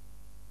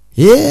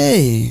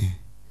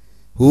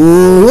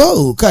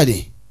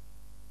kale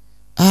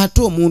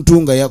ate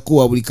omuntu nga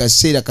yakuwa buli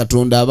kaseera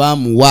Katonda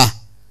abaamuwa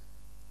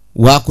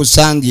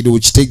wakusangira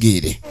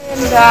okitegeere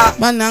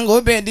bannange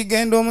obeedi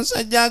genda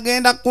omusajja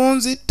agenda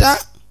kunzita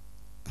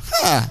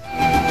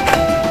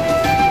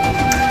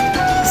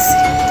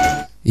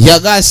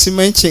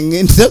yagasima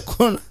ekyengendera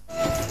kona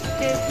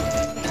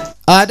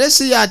ate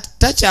si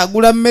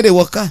takyagula mmere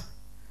waka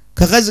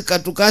kakazi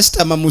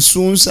katukasitama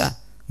musunsa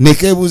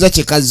nekebuuza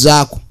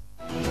kyekazzaako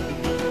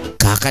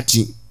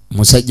kakati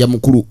musajja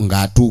mukulu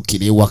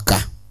ng'atuukira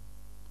ewaka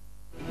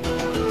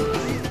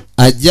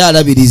ajja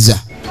alabiriza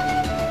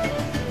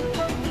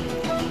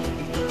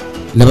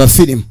laba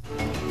firimu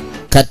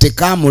kate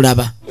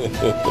kamulaba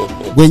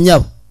gwe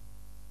nnyabo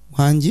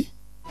wangi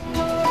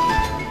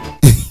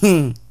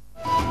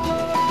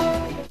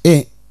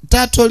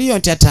taata oliyo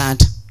ntya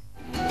taata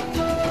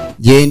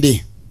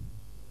gende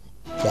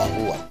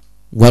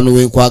wano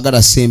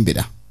wenkwagala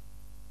sembera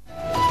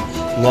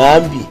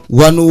ngambi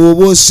wano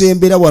woba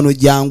osembera wano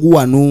jangu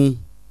wano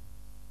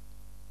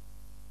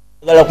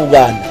agala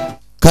kuganda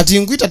kati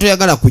nkwita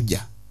toyagala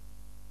kujja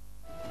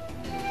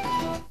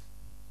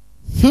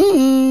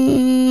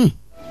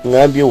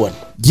ngambi wano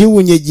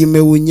jiwunye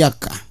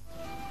jimewunyaka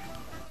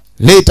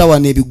leeta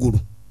wano ebigulu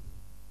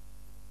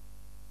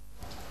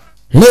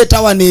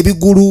leeta wano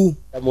ebigulu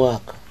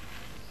mwaka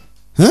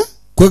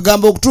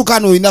kwegamba okutuuka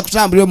ano olina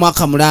kutambulira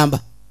omwaka mulamba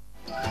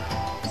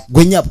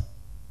gwe nnyabo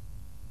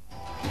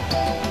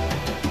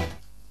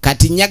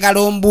kati njagala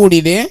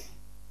ombuulire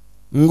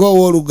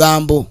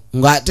ng'owoolugambo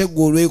ng'ate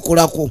gwe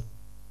olwekolako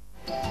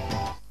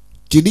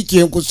kiri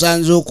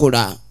kyenkusanze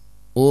okola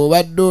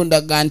obadde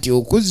ondaga nti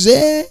okuze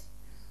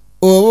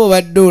oba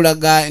obadde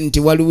olaga nti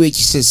waliwo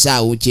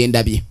ekisesaawo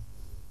kyendabye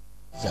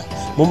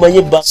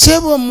mumanye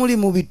sebo muli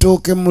mu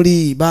bitooke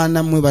muli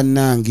baana mmwe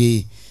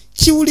bannange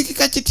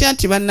kiwulikika kitya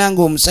nti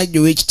bannange omusajja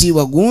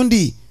ow'ekitiibwa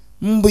gundi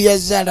mbu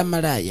yazaala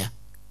malaaya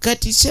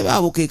kati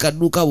sebaabo ke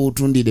kadduuka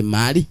bootundire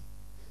maali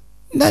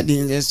ndadi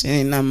nze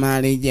sirina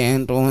maali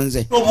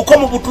gyentonze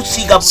obukomu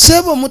butusiiga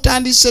sebo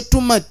mutandise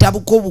tumetta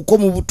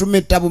bukomu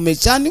butumetta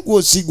bumesani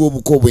gwosiiga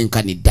obuko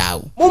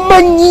obwenkaniddaawo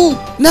mumanyi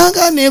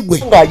nanga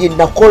negwe ngali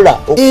nakola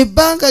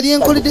ebbanga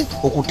lyenkoledde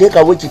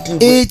okuteekawo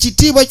ekitiibwa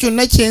ekitiibwa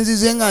kyonna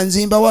kyenzize nga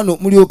nzimba wano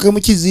mulyoke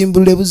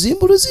mukizimbulule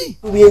buzimbuluzi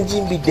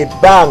byenjimbidde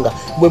ebbanga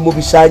mwe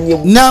mubisaanye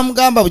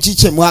namugamba buki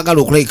kye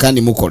mwagala okulabika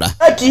ndi mukola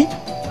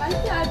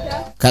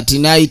kati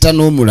n'ayita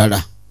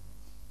n'omulala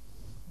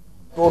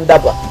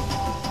tondaba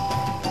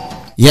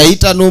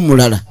yayita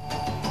n'omulala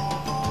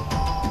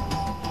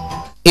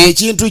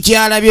ekintu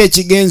kyalabye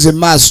ekigenze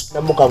maaso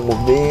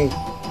namukangome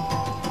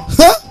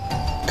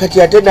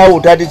kati ate naawe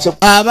otandise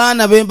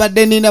abaana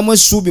bembadde ninamu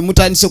essuubi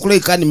mutandise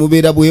kulabika ni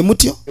mubeera bwe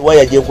mutyo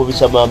waya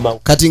gyenkubisa maama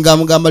kati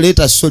ng'amugamba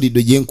leeta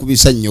solido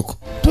gyenkubisa nnyoko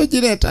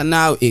togireeta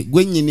naawe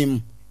gwe nnyinimu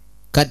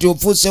kati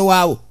ofuuse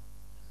waawo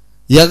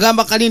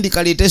yagamba kalindi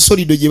kaleete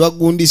solido gye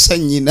bagundisa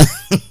nnyina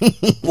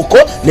uko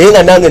naye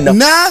nga nange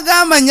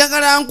n'agamba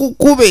njagala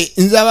nkukube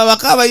nze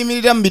ababaka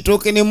abayimirira mu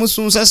bitooke ne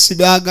musunsa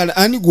sibaagala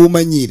ani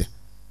gw'omanyiira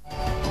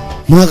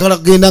mwagala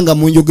kugenda nga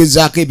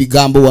munjogezaako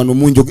ebigambo wano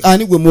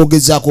ani gwe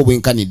mwogezaako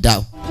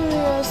obwenkaniddaawo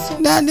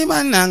ndandi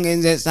bannange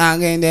nze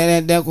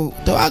saagendereddeku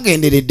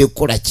tewagenderedde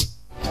kukola ki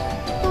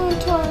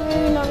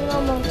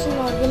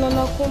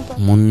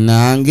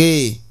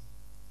munnange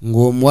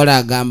ng'omuwala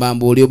agamba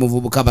mbu oli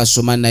omuvubuka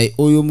basoma naye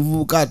oyo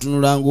omuvubuka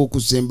atunulanga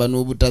okusemba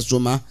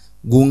n'obutasoma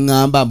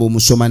guŋŋamba mbu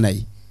omusoma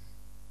naye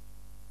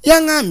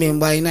yaŋŋambye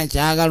mbu alina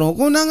kyagala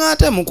okundanga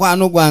ate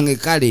mukwano gwange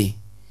kale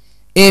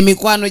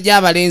emikwano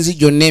gy'abalenzi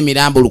gyonna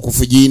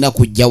emirambulukufu girina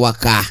kujja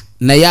waka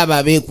naye abo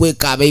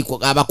abeekweka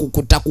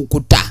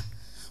abakukuta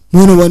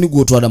mwana wani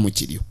gw'otwala mu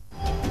kiryo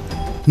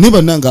ne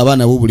bannange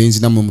abaana b'obulenzi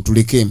nammwe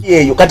mutulekeemu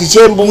eyo kati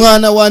kyembu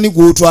mwana wani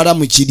gw'otwala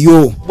mu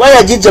kiryo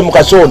bwayagijja mu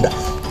kasonda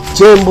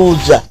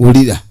kyembuuza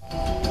wulira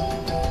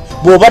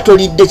bw'oba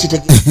tolidde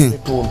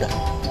kitegeetunda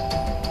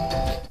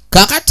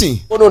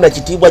kakati onoona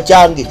kitiibwa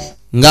kyange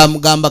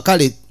ng'amugamba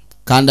kale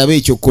kandabe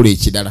ekyokukola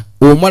ekirala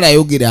omwala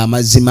ayogera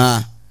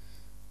amazima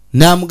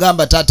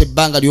n'amugamba taata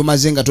ebbanga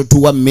ly'omaze nga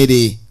totuwa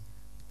mmere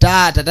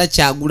taata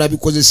takyagula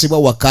bikozesebwa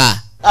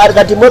waka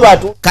kati mwe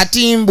bantu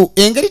kati mbu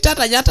engeri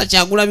taata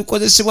gy'atakyagula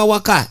bikozesebwa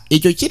waka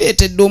ekyo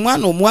kireetedde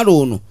omwana omuwala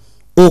ono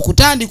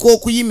okutandika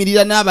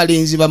okuyimirira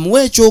n'abalenzi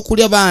bamuwe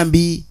ekyokulya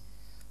bambi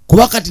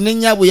kuba kati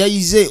n'ennyabwe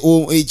yayize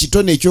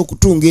ekitone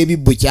ekyokutunga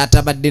ebibbo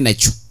kyatabadde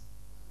nakyo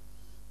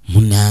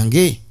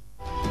munange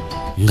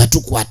nga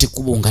tukwate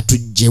kubo nga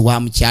tujje wa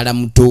mukyala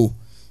muto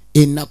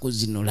ennaku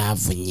zino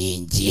laavu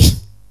nyingi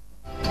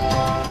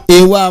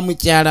ewa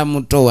mukyala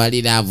muto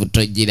wali laavu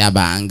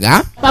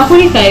togirabanga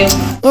bakulikayo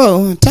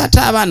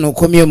taata abaana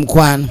okomye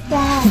omukwano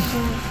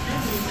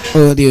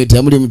oli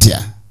otya muli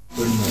mutya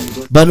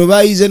bano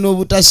bayize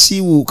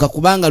n'obutasiiwuuka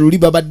kubanga luli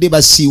babadde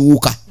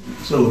basiiwuuka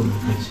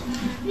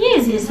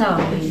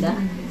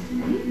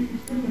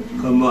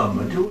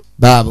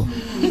baabo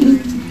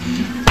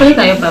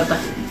kulikayo papa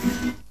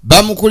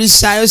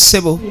bamukulisaayo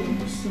ssebo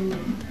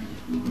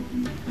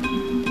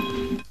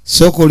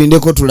sooka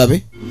olindeko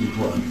tulabe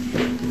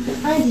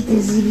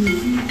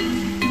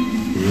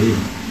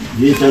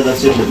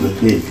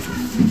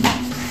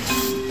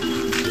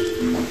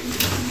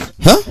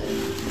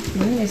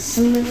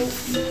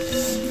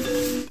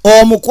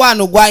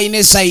omukwano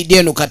gwayina saidi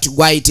eno kati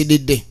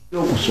gwayitiridde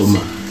okusoma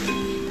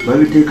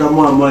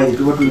babiteekamu amaanyi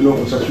tuba tulina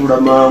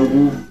okusasula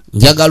mangu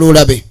njagala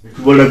olabe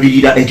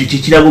tubalabirira ekyo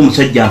kikiraga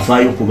omusajja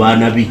afaayo ku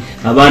baana be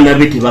abaana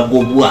be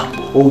tebagobwa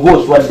oba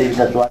oswadde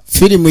ebisatwa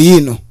firimu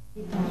yino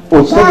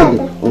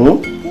osegede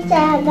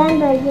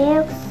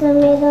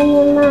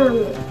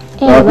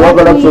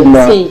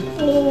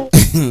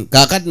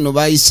kakati no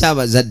bayise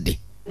abazadde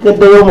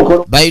keddeyo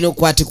omukolo balina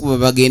okukwatikuba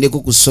bagendeko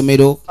ku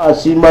ssomero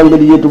asiima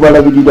engeri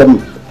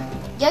gyetubalabiriramu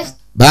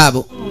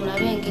baabo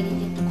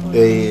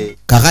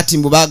kakati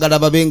mbu baagala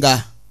babe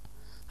nga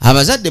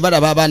abazadde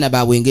balaba abaana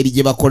baabwe engeri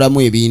gye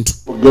bakolamu ebintu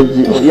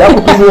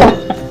yakutumya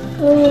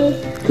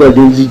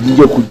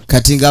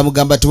kati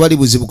ng'amugamba tewali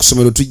buzibu ku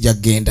ssomero tujja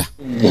kgenda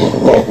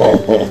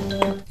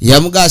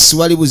yamugaasi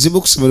wali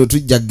buzibu ku ssomero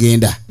tujja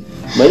kgenda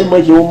mayimu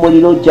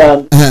ekiwummuliro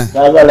kyange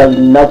saagala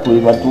nnaku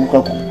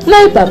ebatuukako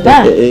naye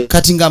papa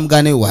kati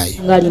ng'amugane waayo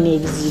ng'alina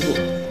ebizibu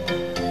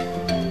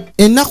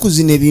ennaku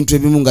zino ebintu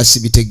ebimu nga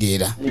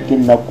sibitegeera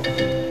ennaku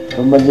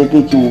bamazeko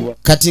ekiwuba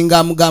kati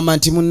ng'amugamba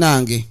nti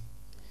munnange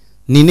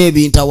nina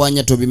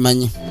ebintawanya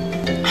tobimanyi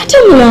ate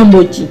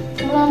mulambo ki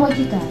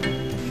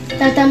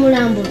tata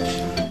mulambo ki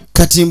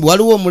kati mbu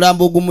waliwo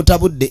omulambo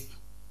ogumutabudde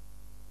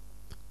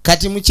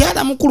kati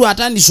mukyala mukulu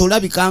atandise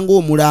olabika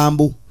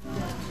ng'omulambo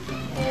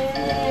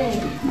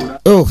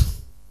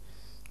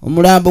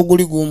omulambo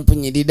guli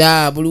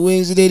gumpunyirira buli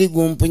wenzira eri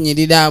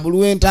gumpunyirira buli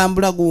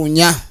wentambula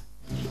guunya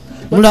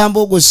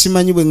mulambo ogwo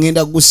simanyi bwe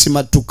ngenda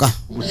gusimattuka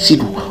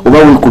busiru oba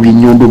wekubye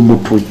ennyondo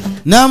mutwe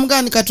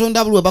namugani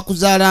katonda buli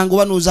webakuzaalanga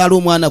oba n'ozaala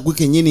omwana gwe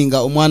kennyini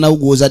nga omwana wo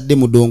gw'ozadde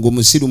mudongo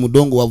musiru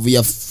mudongo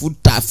wavuya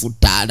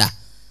futafutaala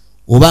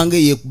obanga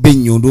eyekuba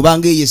ennyondo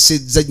obanga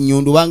eyesezza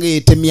nnyondo obanga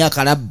eyetemya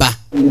akalabba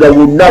nga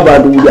bonna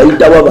abantu buli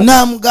ayitawo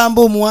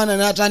namugamba omwana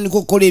n'atandika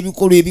okukola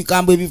ebikolwa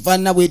ebikambo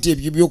ebifaanana bwete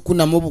ebyo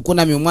byokkunamu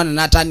obukunami omwana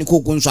n'atandika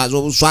okunswaza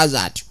obuswaza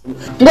atyo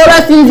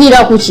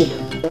ng'olwasinziira ku ki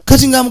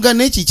kati ng'amugamba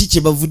naye kiki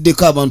kye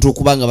bavuddeko abantu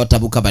okuba nga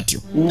batabuka batyo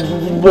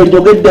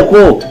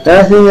bwenjogeddeko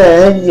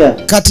nasinga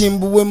kati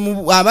mbwe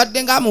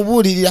abadde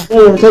ng'amubuulirira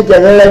omusajja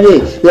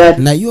nalabye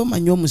naye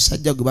omanyi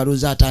omusajja gwe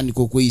baloze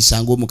atandika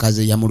okweyisa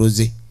ng'omukazi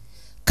eyamuloze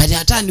kati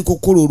atandika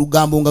okukola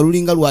olugambo nga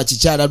lulinga lwa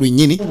kikyala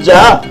lwennyini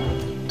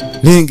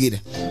lengera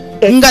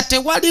nga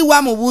tewaliwo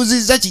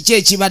amubuuzizza kiki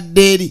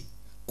ekibadde eri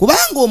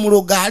kubanga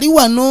omuloga ali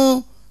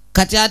wano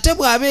kati ate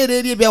bw'abeera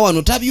eri ebya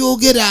wano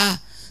tabyogera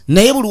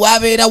naye buli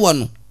wabeera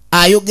wano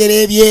ayogera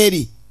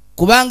ebyeri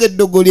kubanga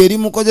eddogoli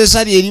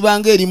erimukozesa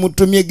lyeribanga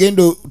erimutumye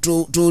genda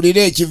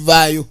tuwulire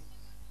ekivaayo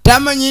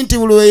tamanyi nti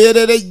buli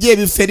weyerera ejja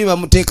ebifo eri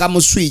bamuteeka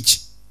mu switch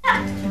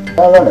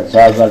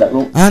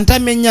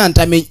antamenya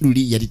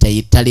luli yali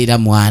talera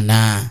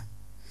mwana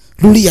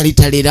luli yali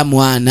talera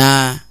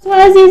mwana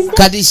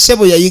kati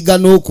ssebo yayiga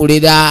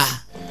n'okulera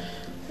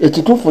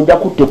ekituufu nja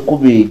kutta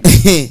ekkubi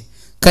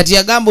kati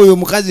yagamba oyo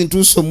omukazi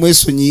ntuusa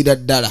omwesonyiira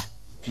ddala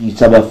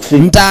baffe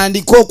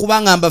ntandika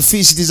okuba nga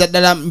mbafiisiriza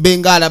ddala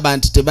mbenga alaba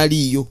nti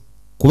tebaliiyo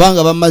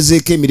kubanga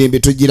bamazeeko emirembe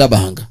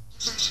togirabanga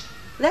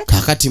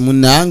kakati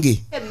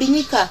munnange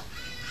ebinyika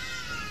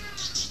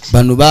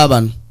bano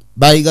baabano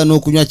bayiga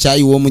n'okunywa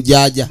caayi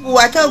w'omujaja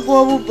buwata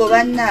gw'obubbo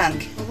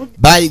bannange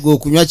bayiga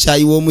okunywa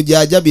caayi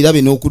w'omujaja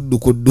birabe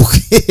n'okudduka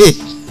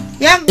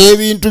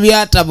ebintu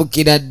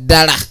byatabukira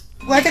ddala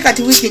wate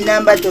kati wiiki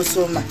namba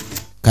tosoma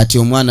kati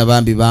omwana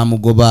bambi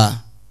bamugoba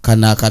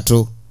kana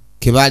akato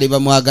kebaali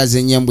bamwagaza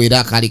ennyambu era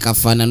akaali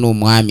kafaanana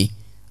omwami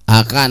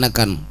akaana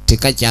kano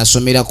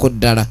tekakyasomerako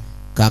ddala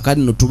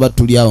kaakati no tuba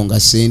tuli awo nga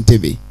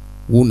ssentebe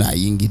wuuno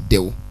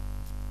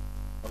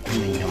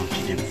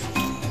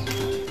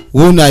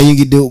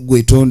ayingiddewo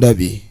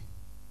gwetondabye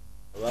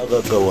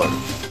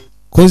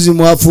kozi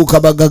mwafuuka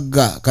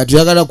bagagga kati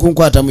oyagala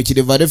kunkwata mu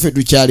kirevale ffe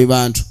tukyali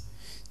bantu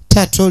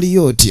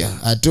tatoliyo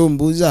otya ate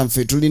ombuuza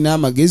nfe tulina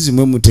amagezi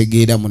mwe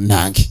mutegeera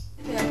munnange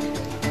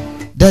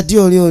dadi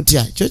oli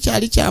otya kyo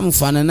kyali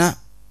kyamufaanana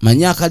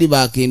manyi akali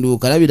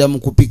bakenduuka labira mu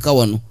kupika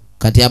wano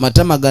kati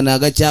amatama gano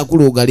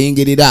agakyakula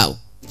ogalengerera awo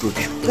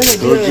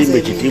tozimba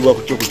ekitiibwa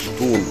kukyo ku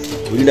kitundu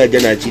olina ajja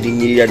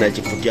nakirinyirira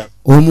nakifutya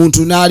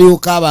omuntu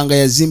n'alyoka aba nga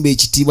yazimba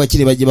ekitiibwa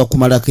kireba gye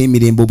bakumalako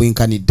emirembe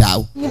obwenkanidde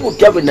awo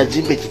butya bwe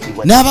nazimba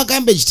ekitiibwa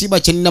n'abagamba ekitiibwa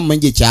kyenina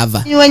mumanyi gye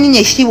kyava niwenyinyi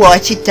ekitiibwa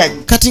wakitta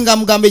kati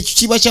ng'amugamba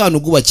ekitiibwa kya wano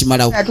gwe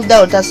wakimalawo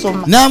atuddawo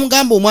tasoma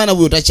n'amugamba omwana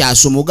bwe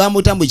otakyasoma ogamba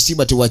otambu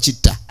ekitiibwa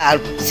tewakitta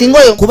singa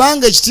oyo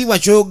kubanga ekitiibwa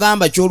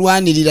ky'ogamba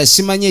ky'olwanirira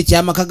simanyi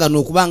ekyamaka gano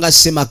okuba nga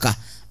ssemaka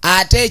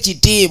ate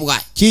ekitiibwa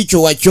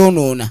kiikyo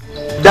wakyonoona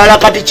ddala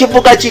kati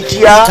kivuga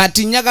kitya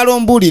kati njagala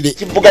ombuulire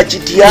kivuga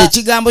kitya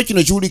ekigambo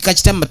kino kiwulika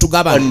kita mu matu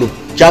g'abantu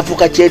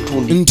kyafuuka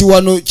kyetundi nti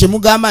wano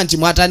kyemugamba nti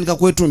mwatandika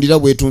kwetundira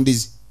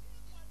bwetundizi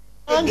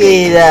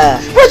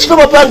era lwakino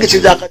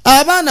bapangisiza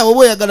abaana bwe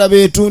oyagala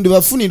beetundi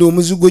bafunire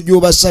omuzigo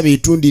gy'obassa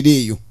beetundire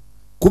eyo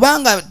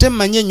kubanga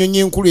temmanyi ennyonyi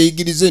enkulu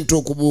eyigirize nti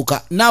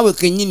okubuuka naawe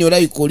kennyini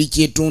olabika oli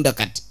kyetunda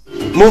kati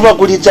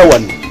mubaguliza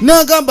wano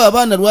n'agamba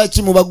abaana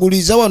lwaki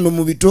mubaguliza wano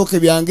mu bitooke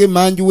byange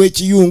manju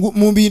w'ekiyungu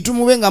mu bintu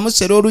mube nga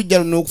musera olujja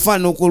luno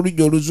okufaanana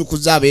okw'olujja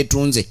oluzukuza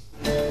abeetunze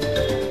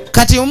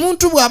kati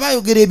omuntu bw'aba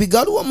ayogera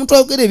ebigambo omuntu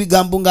ayogera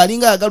ebigambo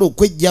ng'alinga ayagala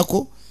okwejjako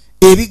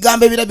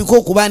ebigambo ebirabika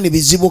okuba ne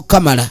bizibu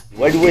kamala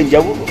waliwo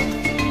enjawulo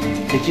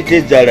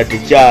ekitezaala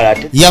tekyala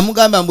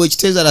yamugamba mbu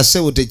ekitezaala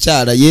ssebo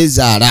tekyala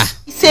yeezaala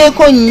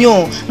seeko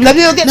nnyo nga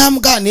byogera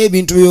n'amugaana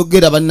ebintu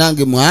byogera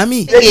bannange mwami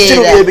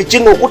ekiro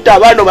byebikinga okutta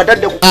abaana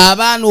obatadde ku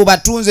abaana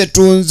obatunze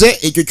tunze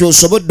ekyo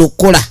ky'osobodde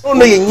okukola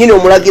ono yennyini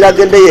omulagira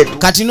agende yeetu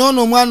kati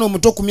n'ono omwana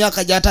omuto ku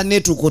myaka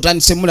gy'atanneetuuka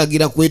otandise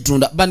mulagira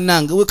kwetunda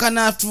bannange we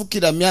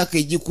kanaafuukira myaka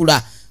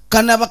egikula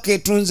kanaba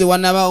ketunze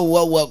wanaba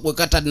we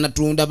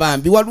katanatunda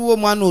bambi waliwo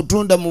omwana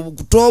otunda mu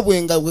bukuto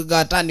bwe nga we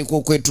gatandika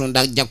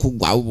okwetunda ajja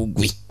kuggwawo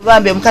bugwi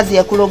bambi omukazi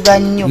yakuloga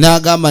nnyo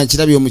n'agamba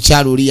nkirabye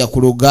omukyalo oli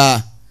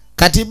yakuloga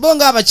kati bo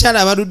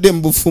ng'abakyala abaludde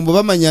mu bufumbo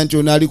bamanya nti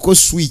ono aliko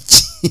switch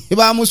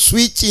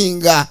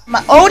bamuswitchinga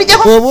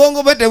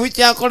obwongo bwe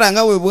tebukyakola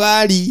nga we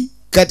bwali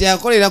kati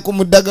akolera ku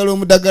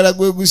muddagala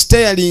gwe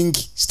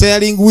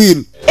steering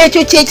wheel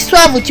ekyo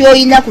kyekiswavu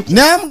ky'olina ku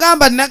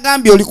n'amugamba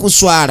nagambye oli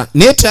kuswala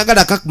naye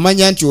toyagala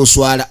kakumanya nti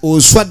oswala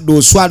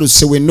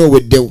oswaluse wenna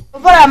oweddewo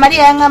ovala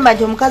Maria yangamba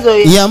nti omukazi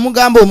oyo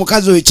yamugamba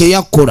omukazi oyo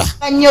kyeyakkola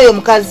nnyo oyo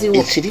mukazi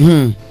wo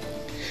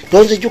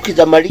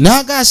tonzijukiza Maria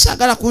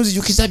n'agaasagala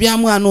kunzijukiza bya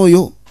mwana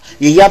oyo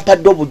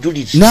yeyampadde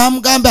obujulizi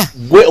n'amugamba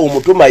gwe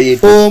omutuma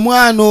yeetu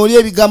omwana oli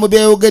ebigambo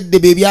byayogedde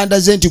bye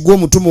byandaze nti gwe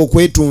omutuma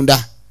okwetunda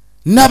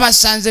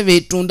nabasanze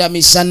beetunda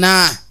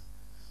misana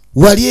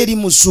wali eri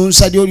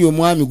musunsa lyoli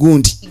omwami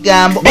gundi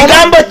bigambo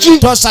ki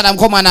tosala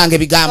mkomwana wange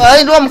bigambo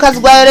ndi omukazi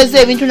gwayoleza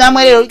ebintu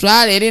namwerero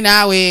twala eri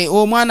naawe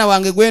omwana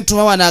wange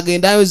gwentuma wano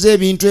agenda ayoza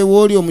ebintu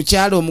ewooli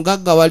omukyalo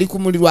omugagga wali ku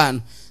mulirwano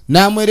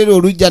namwerera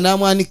olujja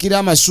namwanikira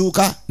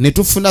amasuuka ne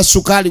tufuna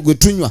sukaali gwe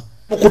tunywa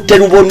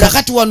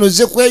kakati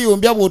wanoze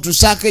kweyombya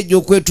bw'otusaako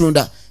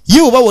egy'okwetunda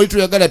ye oba wali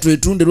toyagala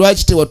twetunde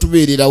lwaki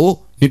tewatubeererawo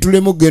ne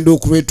tulema okugenda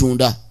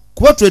okwetunda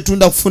kuba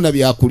twetunda kufuna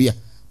byakulya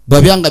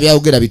bwabyanga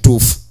byayogera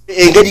bituufu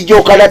engeri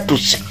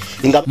gy'okalattuse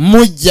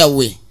mujja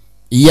we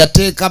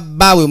yateeka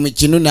bbaawe mu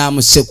kinu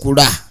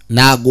n'amusekula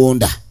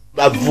n'agonda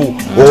bavu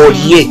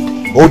olye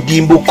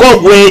odimbuka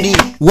ogweri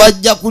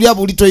wajja kulya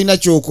buli tolina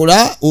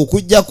kyokola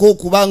okujjako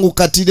okubanga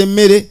okatira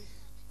emmere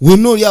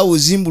wenna oli awo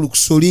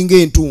ozimbulukusa olinga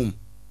entuumu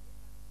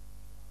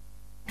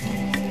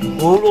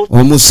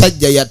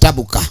omusajja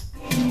yatabuka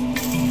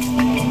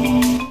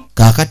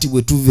kaakati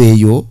bwe tuva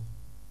eyo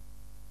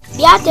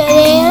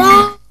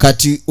byatereera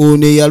kati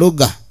ono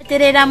eyaloga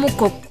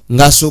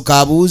ng'asooka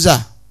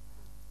abuuza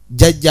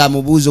jjajja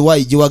amubuuza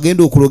waayi gye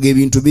wagenda okuloga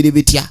ebintu biri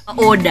bitya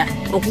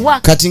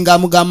kati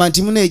ng'amugamba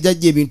nti munaye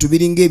jjajja ebintu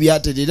biringa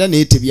ebyatereera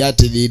naye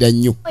tebyatereera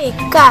nnyo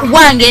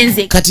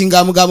kati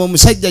ng'amugamba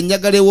omusajja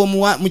njagala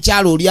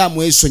mukyalo oli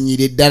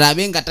amwesonyire eddala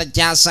abe nga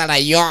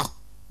takyasalayo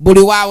buli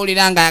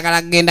waawulira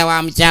ng'ayagala kugenda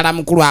wa mukyala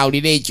mukulu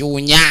awulira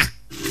ekiwunya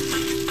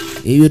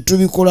ebyo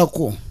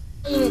tubikolako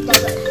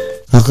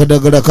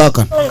akadagala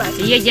kaakano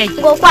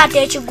ng'okwata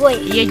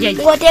ekigoye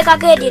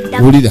ng'oteekako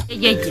eryeddamu wulira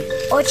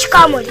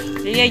okikamule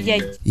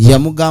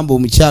yamugamba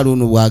omukyalo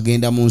ono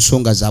bw'agenda mu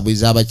nsonga zaabwe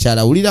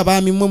ez'abakyala wulira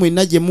baami mmwe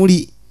mwenna gye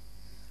muli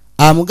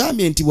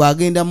amugambye nti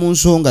bw'agenda mu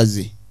nsonga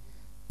ze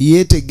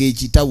yeetega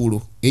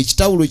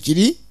ekitawulo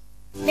kiri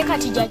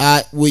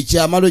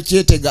wekyamalo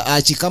kyetega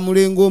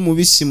akikamule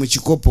ng'omubisi mu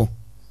kikopo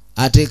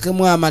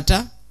ateekemu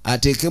amata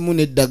ateekemu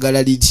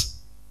n'eddagala liri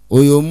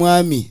oyo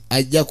omwami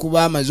ajja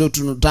kuba amaze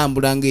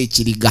otunotambula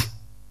ng'ekiriga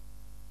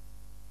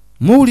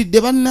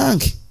muwulidde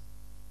bannange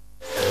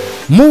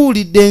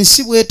muwulidde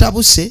ensi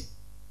bwetabuse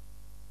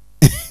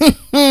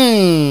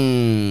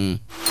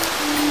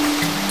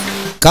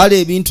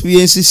kale ebintu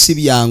by'ensi si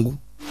byangu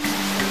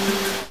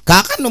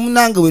kaakano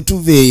munange bwe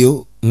tuva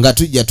eyo nga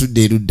tujja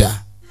tudda erudda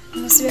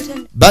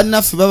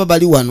bannaffe baba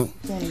bali wano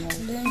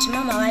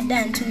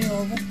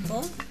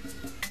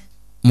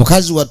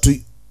mukazi wattu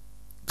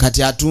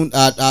kati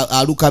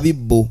aluka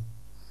bibbo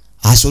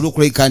asobole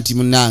okulabika nti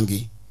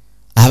munange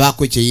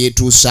abaako kye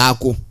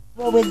yeetuusaako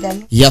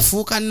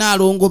yafuuka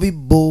naalongo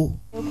bibbo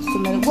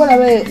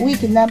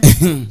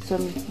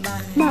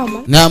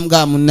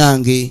namugamba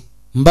munange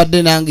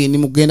mbadde nange ndi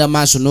mugenda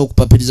maaso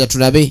n'okupapiriza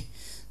tulabe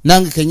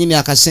nange kenyini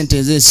akasente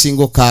nze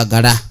nsinga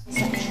okaagala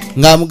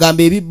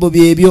ng'amugamba ebibbo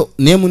byebyo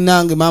naye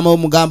munange maama wo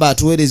mugamba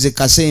atuweereze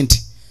kasente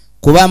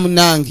kuba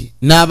munange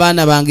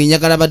n'abaana bange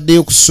njagala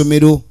baddeyo ku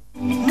ssomero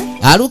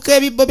aluka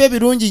ebibbo bye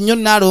birungi nnyo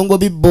naalongo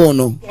bibbo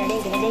ono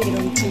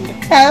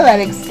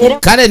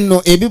kale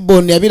nno ebibbo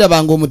ono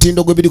yabirabanga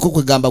omutindo gwe biriko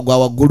kwegamba gwa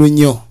waggulu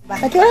nnyo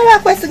kati olaba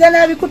akwesiga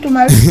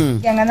n'abikutuma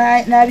yanga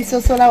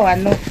n'abisosola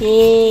wano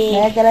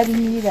nayagala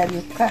binyirira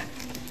byokka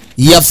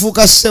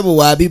yafuuka ssebo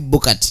wa bibbo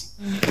kati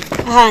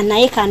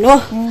naye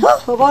kano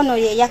oba ono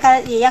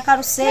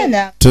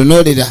yeyakaluseena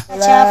tunolera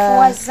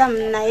kyafuwaza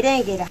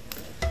naerengera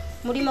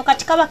mulimu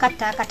kati kaba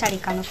katta akatale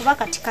kano kuba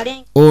kati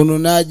kalenge ono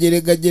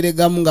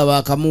n'ajeregajeregamu nga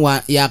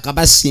bakamuwa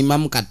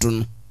yakabasiimamu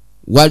katono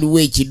waliwo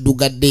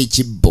ekiddugadde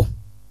ekibbo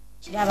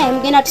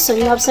mugenda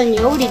tusonyiwa busonyi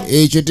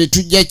owulidde ekyo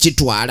tetujja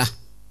kitwala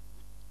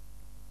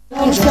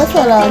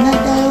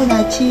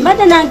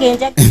mbadde nange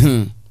nja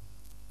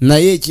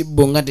naye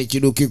ekibbo nga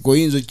tekirukiko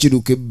oyinza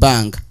okiruka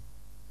ebbanga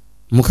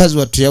mukazi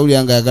wattu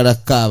yawuliranga ayagala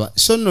kukaaba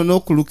so nno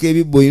n'okuluka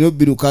ebibbo ino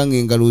birukanga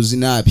engalo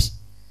ozinaabi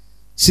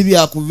si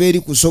byakuva eri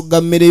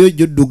kusogga mmere yo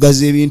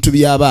gyoddugaza ebintu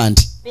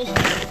by'abantu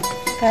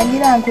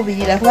kanjira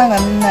nkubirira kubanga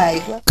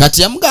munaayigwa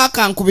kati yamugaa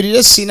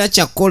kankubirire siina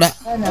kyakkola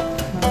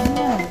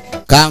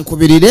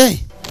kankubirire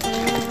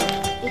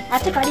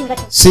ate kalinga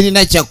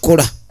sirina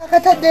kyakkola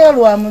akataddeyo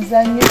lwa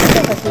muzannyo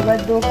kati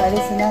obadde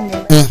okalesi nange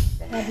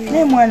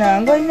ne mwana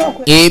wange olina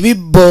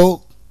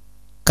ebibbo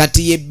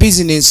kati ye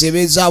bizinensi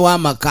ebeezaawo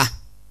amaka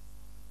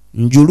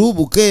njulu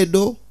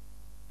obukeedo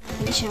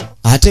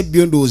ate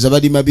byo ndowooza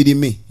balima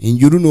birime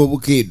enjulu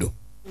n'obukeedo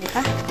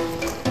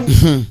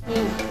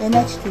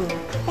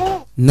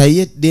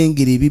naye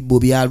ddengera ebibbo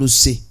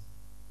byaluse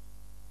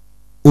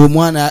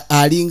omwana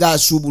alinga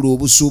asuubula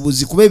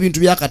obusuubuzi kuba ebintu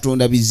bya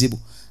Katonda bizibu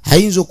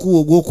ayinza okuwa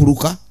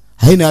ogw'okuluka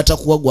aye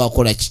n'atakuwa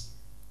gwakola ki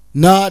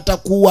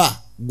n'atakuwa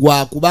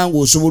gwakubanga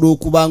osobola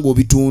okubanga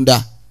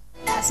obitunda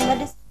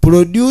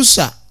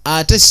producer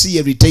ate si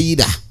ye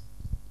retailer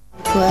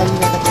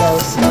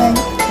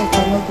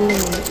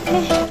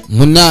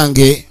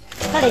munange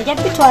kale nja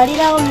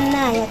bitwalirawo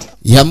munaaya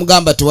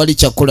yamugamba tewali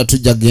kyakkola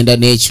tujja kgenda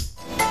n'ekyo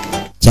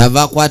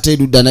kyava akwata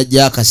erudda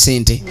najja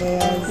akasente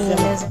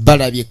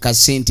balabye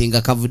kasente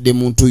nga kavudde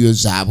mu ntuuyo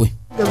zaabwe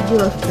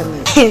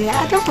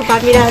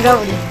atofukamiranga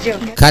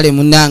bulijjo kale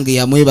munange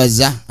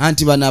yamwebaza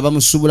anti bano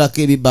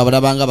abamusubulako ebibba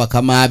abalabanga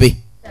bakama be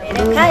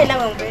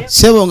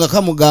sebo nga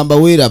kamugamba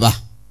weeraba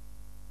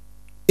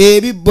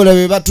ebibbola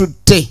be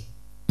batutte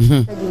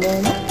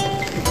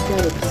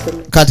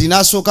kati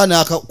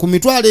n'asooka ku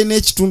mitwalo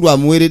n'ekitundu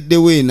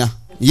amuweereddewo ena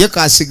ye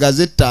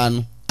kasigaze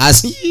 5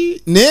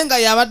 naye nga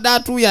yabadde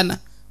atuuyana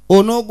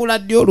onoogula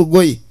ddi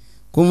olugoye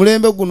ku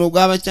mulembe guno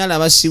ogw'abakyala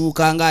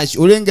abasibuka ngaki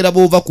olengera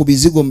bw'ova ku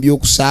bizigo mu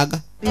by'okusaaga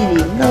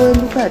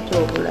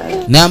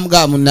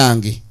n'amugamba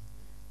munange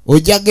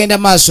ojja kgenda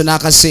maaso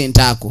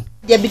n'akasente ako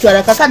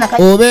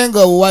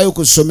obenga owaayo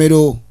ku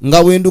ssomero nga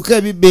wenduka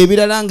ebibba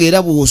ebirala ng'era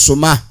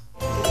bw'osoma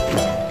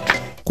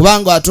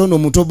kubanga ate ono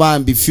omuto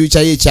bambi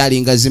future ye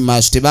ekyalinga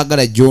zimaaso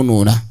tebaagala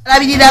gyonoona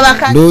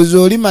ndowooza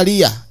oli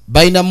Maria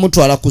balina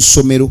mutwala ku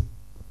ssomero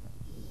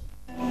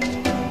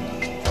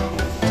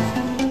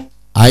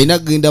alina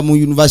kgenda mu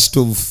University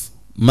of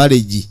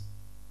Marriage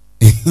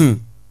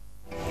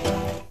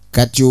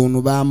kati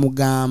ono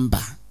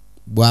bamugamba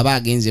bw'aba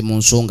agenze mu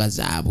nsonga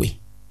zaabwe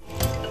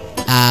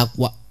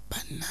akwa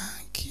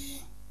bannange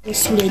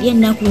esula eri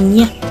ennaku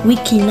 4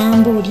 wiiki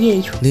namba oli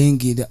eyo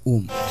lengera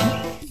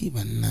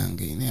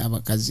bannange naye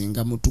abakazi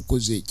nga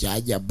mutukoze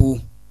ekyajabu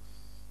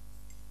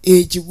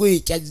ekigo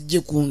ekyazije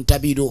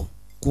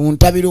ku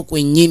ntabiro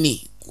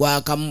kwennyini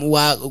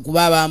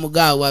kuba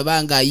bamugaawo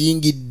abanga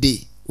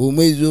ayingidde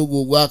omwezi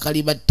ogwo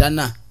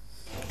ogwakalibattana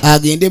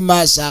agende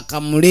maaso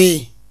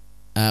akamule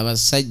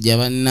abasajja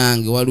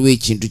bannange waliwo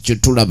ekintu kye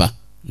tulaba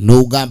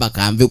n'ogamba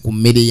kanve ku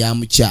mmere ya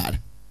mukyala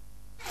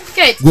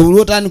gwe buli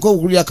otandika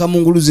okukulira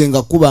kamunguluze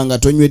nga kuba nga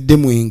tonywedde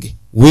mwenge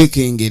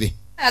weekengere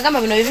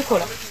agamba bino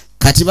bibikola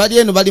kati bali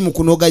eno bali mu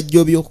kunoga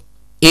jjobyo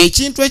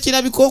ekintu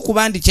ekirabika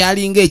okuba ndi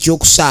kyalinga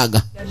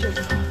ekyokusaaga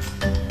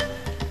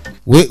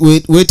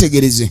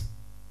wetegereze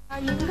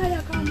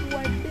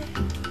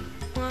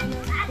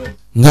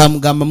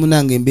ng'amugamba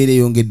munange embeera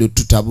eyongedde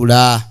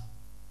tutabula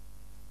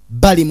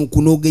bali mu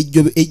kunoga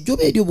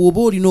ejjobe eryo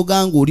bw'oba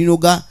olinoga nga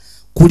olinoga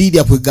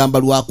kulirya kwegamba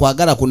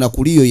lwakwagala kuna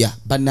kuliyoya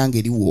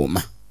bannange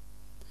liwooma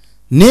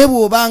naye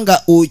bw'oba nga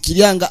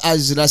okirya nga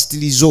as last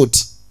resort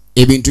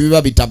ebintu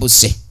biba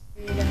bitabuse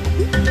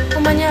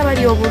omanya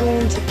abali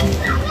obulungi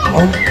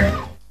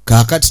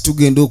kaakati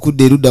tugenda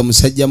okudda erudda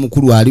musajja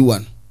mukulu ali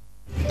wano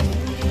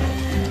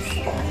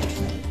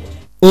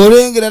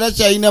olengera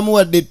takyalinamu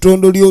wadde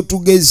ettondo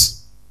ly'otugezi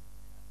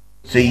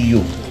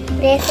seyo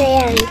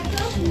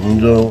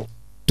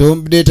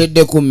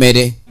tombireetedde ku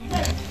mmere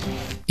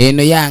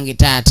eno yange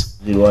taata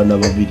zirwana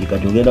babiri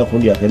kati ogenda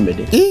kundyako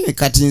emmere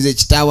kati nze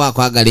kitaawo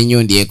akwagala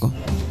ennyo ndyeko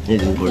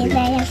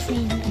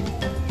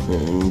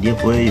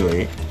ndyeko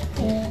eyo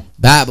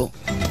baabo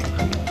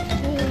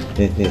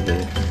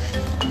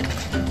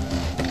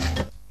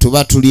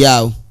tuba tuli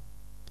awo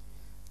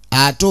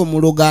ate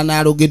omuloga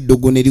anaaloga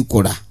eddogo ne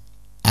likola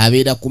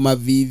abeera ku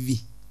maviivi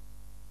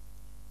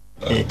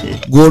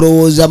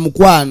gwolowooza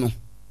mukwano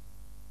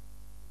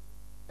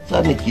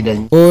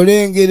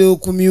olengera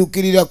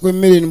okumyukirira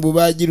kw'emmere ni bwe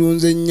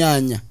baagirunze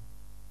ennyaanya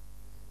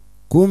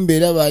kumbe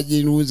era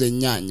baagirunze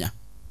ennyaanya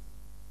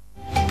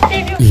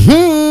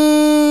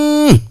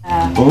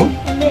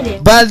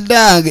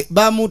baddange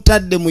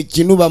bamutadde mu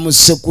kinu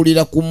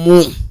bamusekulira ku mu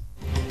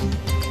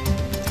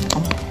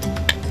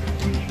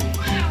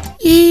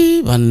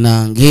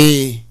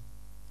bannange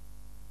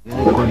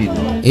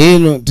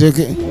eno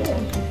teke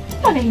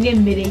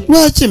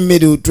lwaki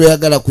emmere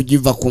toyagala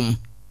kugiva kumu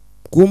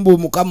kumbe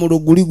omukamulo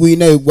guli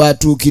guyinayo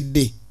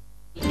gwatuukidde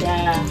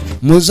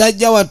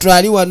musajja wattu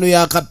ali wano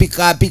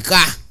yakapikaapika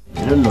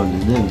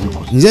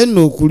nze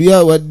nno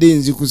okulya wadde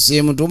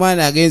nzikuseemu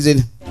tomwana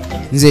agenze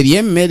nze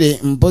lyemmere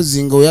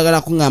mpozi nga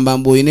oyagala kuŋŋamba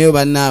mbu oyinayo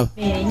bannaabo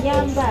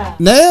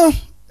naye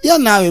ya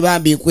naawe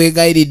bambi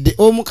kwegayiridde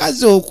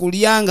omukazi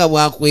okulyanga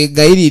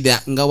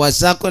bwakwegayirira nga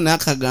wasaako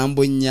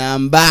n'akagambo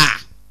nyamba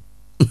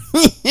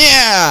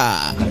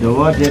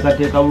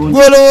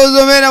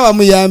gwolowooza obeera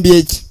wamuyambye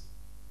eki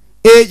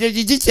ekyo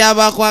kiki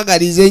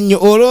kyabakwagaliza ennyo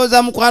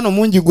olowooza mukwano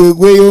mungi gwe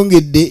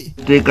gweyongedde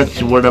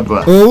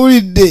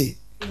owulidde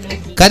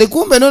kali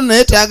kumbe nono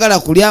naye tayagala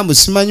kulya mbu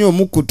simanyi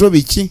omukkuto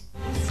biki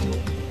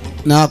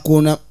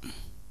n'akoona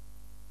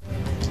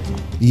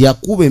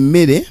yakuba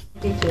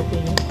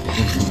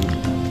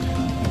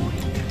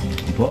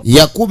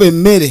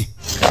emmere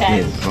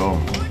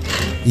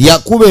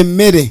yakuba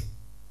emmere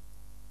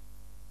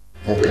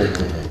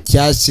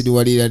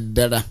kyasiriwalira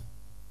ddala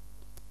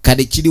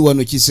kale kiri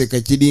wano kiseka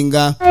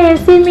kiringa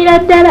ensiimira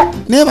ddala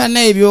naye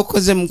bannaye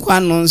ebyokoze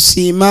mukwano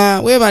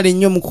nsiima weebale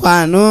nnyo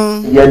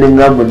mukwano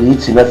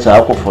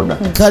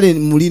kale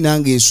muli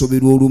nange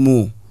ensoberwa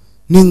olumu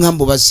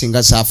neŋŋamba oba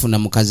singa saafuna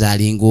mukazi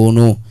alinga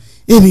ono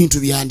ebintu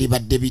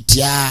byandibadde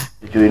bitya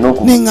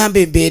neŋŋamba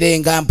embeera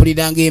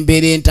engampulira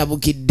ng'embeera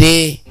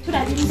entabukidde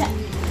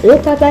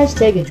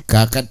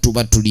kaaka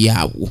tuba tuli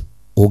awo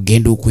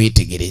ogenda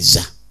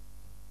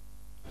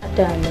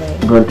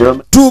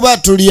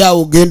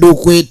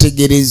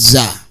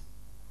okwetegereza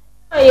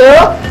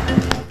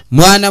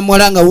mwana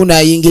muwala nga wuno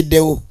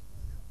ayingiddewo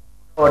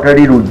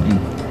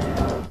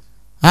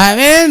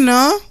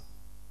abeeno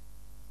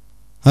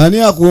ani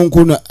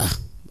akunkuna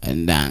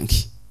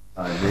bandange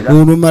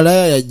ono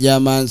malaya yajja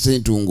amansi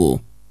entungo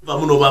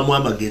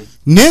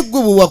naye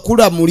gwe bwe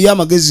wakula muli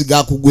amagezi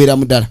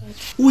gakugweramu ddala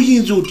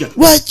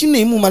lwaki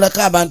naye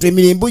mumalako abantu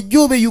emirembe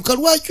ojja obeyuka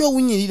lwaki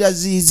owunyirira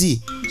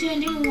ziizi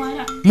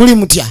muli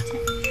mutya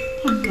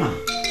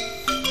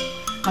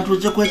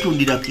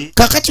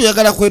kakati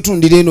oyagala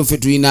kwetundira eno ffe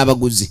tulina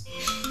abaguzi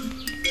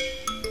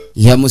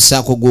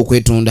yamusaako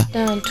gw'okwetunda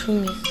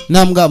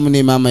namugamba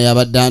ne maama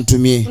yabadde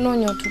antumye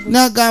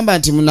n'agamba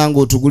nti munange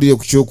otugulire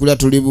ku kyokulya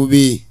tuli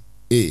bubi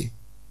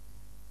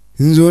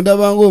nze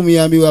ondabanga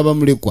omuyambi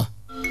w'abamulekwa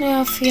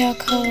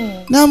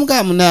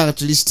namugamba munange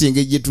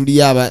tulistinga gye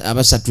tuli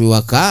abasatu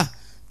ewaka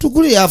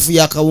tugule yaafu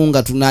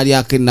yakawunga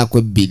tunalyako ennaku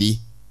ebbiri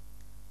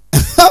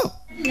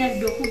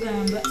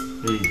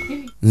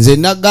nze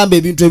nagamba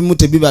ebintu ebimu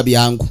tebiba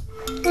byangu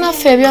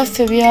naffe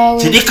ebyaffe byawe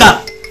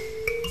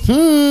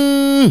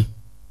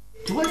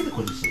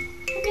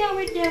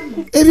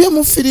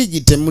ebyomu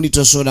firigi temuli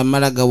tosobola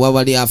malaga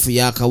wawali afu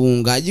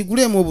yakawunga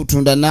agigulemu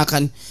obutunda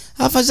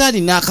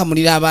afazaali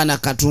n'akamulira abaana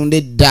katunda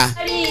edda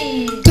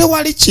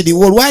tewali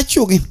kiriwo lwaki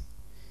ogenda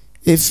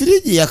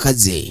efirigi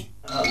yakaze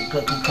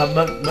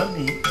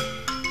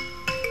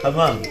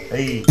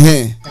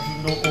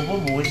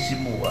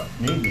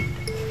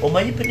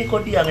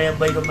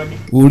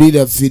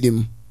wulira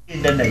firimu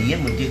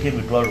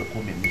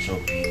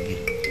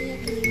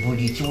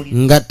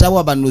nga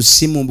tawa bano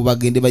simu mbu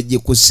bagende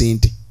bajjeko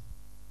sente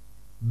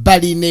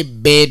balina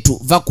ebbeetu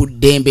va ku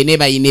ddembe ne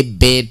balina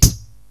ebbeetu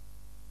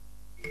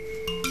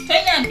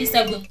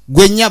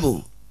gwe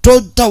nnyabo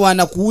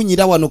totawaana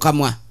kuwunyira wano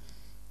kamwa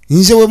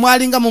nze we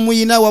mwalinga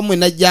mumuyina ewammwe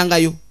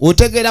najjangayo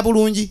otegeera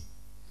bulungi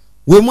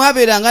we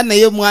mwabeeranga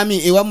naye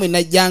mwami ewammwe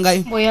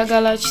najjangayo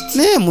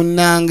naye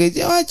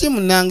munnange waki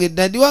munnange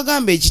ddadi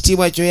wagamba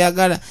ekitiibwa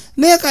kyoyagala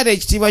naye kale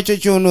ekitiibwa kyo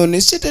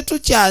kyonoone si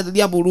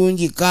tetukyalya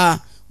bulungi ka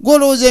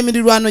golowooza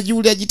emirirwano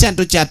giwulira gitya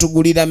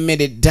ntokyatugulira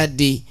mmere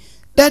ddadi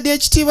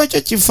ekitiibwa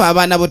kyo kifa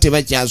abaana bo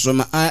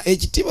tebakyasoma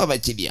ekitiibwa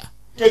bakirya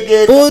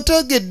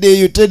otegedde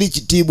eyo teri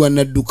kitiibwa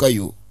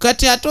naddukayo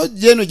kati ate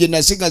ojja eno gye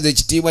nasigaza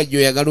ekitiibwa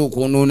gy'oyagala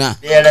okwonoona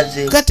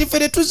kati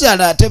fere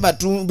tuzaala ate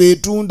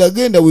beetunda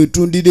genda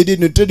weetundire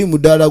lino teri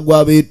mudaala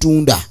gwa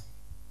beetunda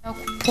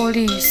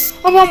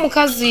oba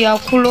omukazi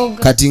yakuloga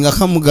kati nga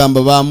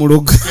kamugamba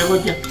bamuloga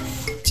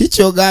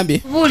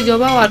kikyogambye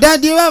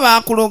dadi oba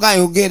bakuloga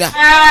ayogera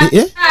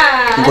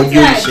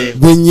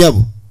gwe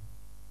nnyabo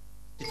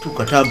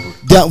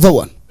va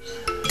wano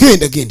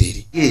genda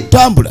eri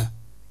tambula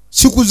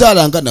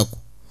sikuzaalanga nako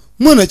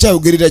mwana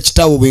kyayogerera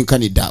kitaawo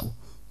bwenkanidde awo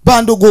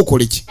bandoga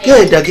okole ki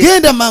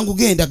genda mangu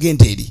genda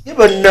eri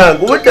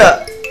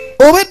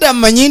obedda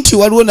mmanyi nti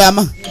waliwo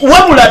n'ama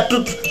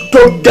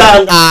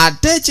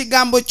ate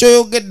ekigambo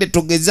kyoyogedde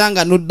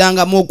togezanga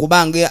noddangamu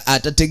okubanga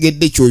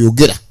atategedde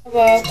kyoyogera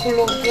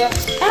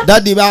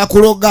dadi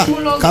bakuloga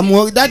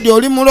dadi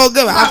oli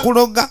muloge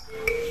bakuloga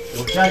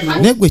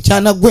negwe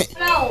kyana gwe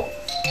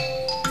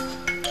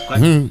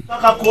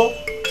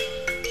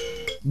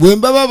bwe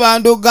mbaba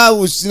bandoga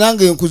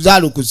usinange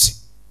nkuzaalukusi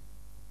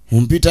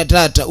mpita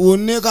taata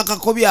woneka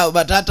kakobya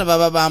bataata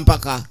baba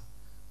bampaka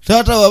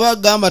taata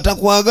wabagamba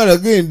takwagala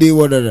genda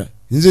ewadala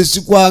nze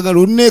sikwagala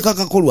oneka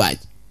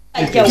kakolwaki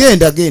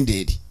genda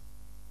eri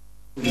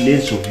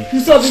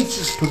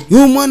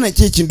omwana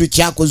ki ekintu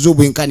kyakoze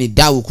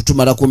obwenkanidde awo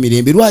okutumalako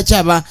mirembe lwaki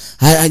aba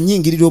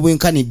anyingirira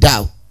obwenkanidde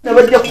awo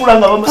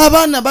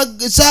abaana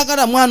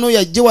saagala mwana oyo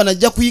ajje wano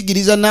ajja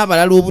kuyigiriza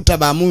n'abalala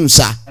obutabaamu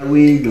nsa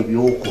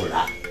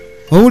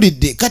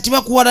owulidde kati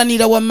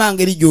bakuwalanira wamma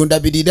ngeri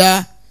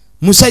gyondabirira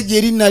musajja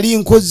eri nali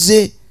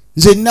nkoze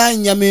nze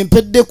nanyama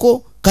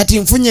empeddeko kati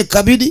nfunye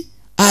kabiri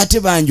ate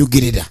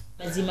banjogerera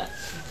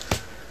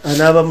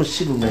anaaba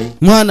musiru naye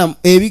mwana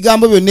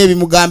ebigambo byonna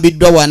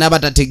ebimugambiddwa wanaaba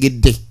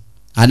tategedde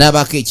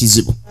anaabako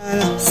ekizibu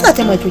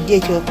sate mwe tujja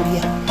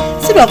ekyokulya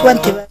si lwakuba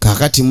nti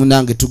kaakati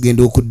munange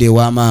tugenda okudda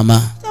ewa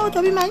maama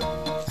tobimanyi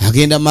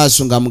agenda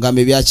maaso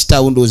ng'amugamba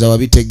ebyakitaawo ndowooza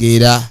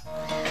wabitegeera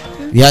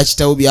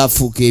byakitaawo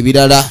byafuuka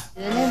ebirala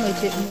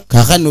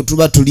kaakati no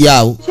tuba tuli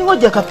awo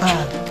kingojja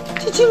kapaala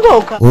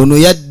kikingooka ono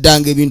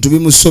yaddanga ebintu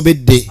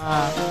bimusobedde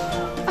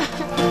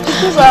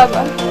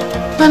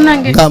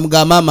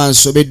ng'amugamba maama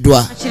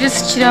nsobeddwa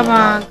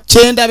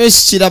kyendabe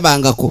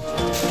sikirabangako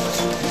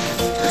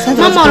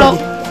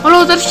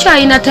olowooza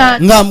tukyalina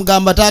taata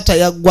ng'amugamba taata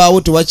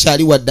yaggwawo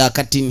tewakyali wadde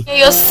akatini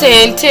eyo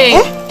sente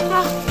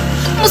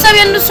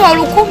musabye nnusu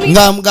 1000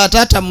 ng'amugamba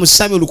taata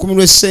musabye 10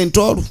 lw'essente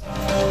olwo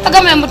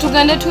agambe mbu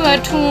tugende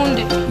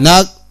tuwetunde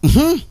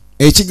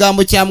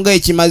ekigambo kyamugaye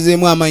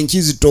kimazeemu amanyi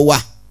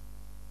kizitowa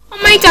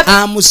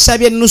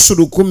amusabye nusu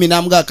 10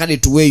 n'amugamba kale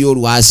tuweeyo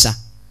olwasa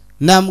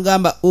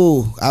n'amugamba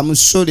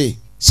amusole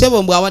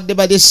sebo mbw awadde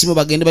bali essimu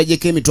bagende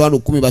bagyeko emitwalo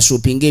 10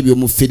 basuupinga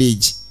ebyomu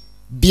firiji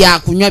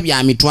byakunywa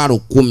bya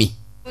mitwalo 10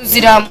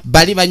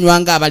 bali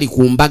banywanga abali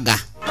ku mbaga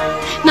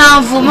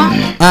n'avuma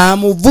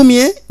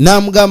amuvumye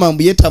n'amugamba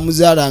mbu ye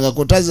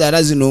tamuzaalangako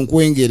tazaala zino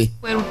nkwengere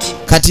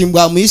kati mbw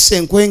amuyise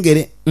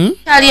enkwengere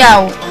ali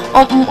awo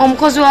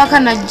omukozi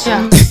wakanajja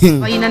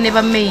bayina ne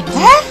bamaidi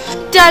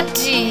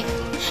dadi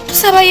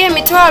tusabayo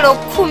emitwalo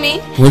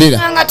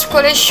 10 nga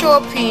tukole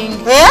shopping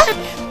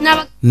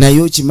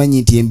naye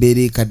okimanyi nti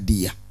embeera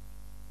ekaddiya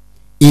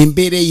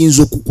embeera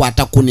eyinza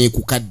okukwatako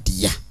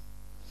n'ekukaddiya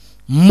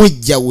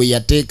mujja we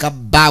yateeka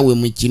bbaawe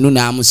mu kinu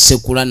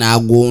n'amusekula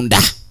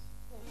n'agonda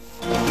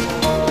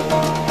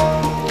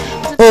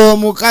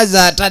omukazi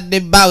atadde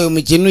bbaawe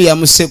mu kinu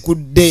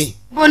yamusekudde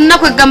bonna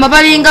kwegamba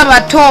balinga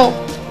bato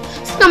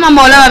sina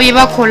mama olaba bye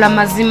bakola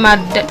mazima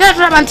dda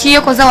tatulaba nti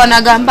yeekoza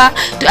wanagamba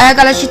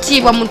ayagala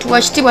kitiibwa muntu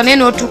wa kitiibwa naye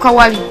n'otuuka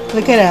wali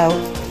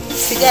lekeraawo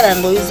sigala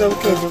ng'oyiza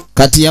obukeedo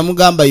kati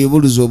yamugamba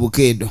yobuluza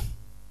obukeedo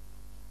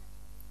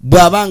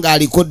bw'aba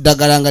ng'aliko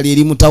ddagala nga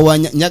lyeri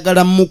mutawanya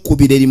nyagala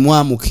mukubire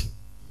limwamuke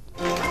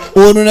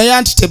ono naye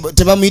anti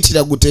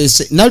tebamuyitira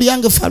guteese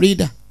nalyange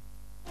Farida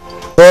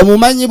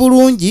omumanyi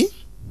bulungi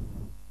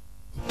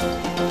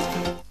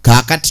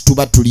kaakati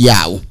tuba tuli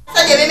awo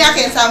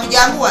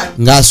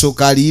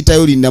ng'asooka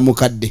aliyitayo linda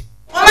mukadde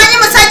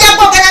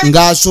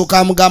ng'asooka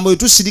amugamba oyo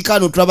tusirika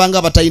ano tulabanga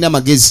abatalina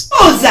magezi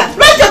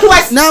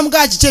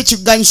n'amugamba kiki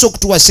ekiganyisa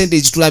okutuwa sente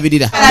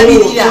ezitulabirira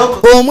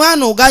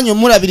omwana oganya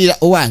omulabirira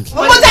owange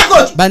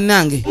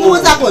bannange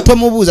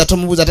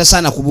tomubuuza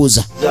tasaana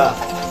kubuuza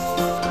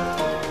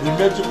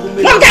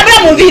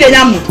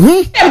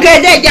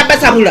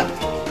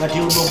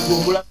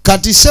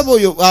kati sebo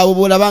oyo abo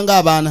bolabanga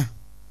abaana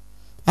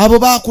abo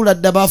bakula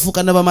dda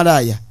bafuuka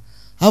n'abamalaaya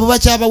abo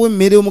bakyabawa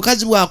emmere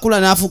omukazi bw'akula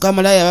n'afuuka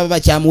amalaaya baba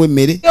bakyamuwa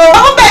emmere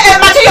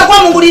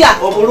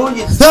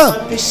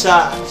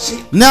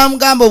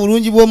n'amugamba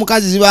obulungi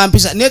bw'omukazi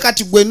zibampisa naye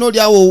kati gwe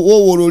noolyawo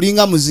woowoola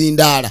olinga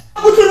muzindaala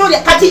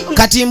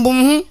kati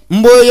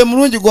mboyo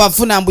mulungi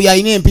gwafuna mbu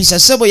yalina empisa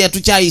sebo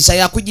yatukyayisa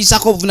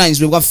yakugisako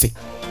obuvunaanyizibwe bwaffe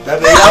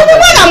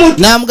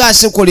n'amugamba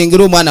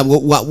sekolengera omwana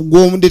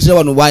gw'omudetera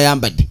wano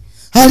bwayambadde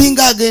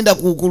alinga agenda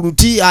ku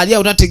luti ali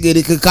awo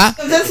tategerekeka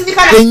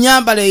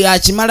ennyambala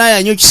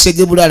yakimalaaya nnyo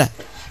kisege bulala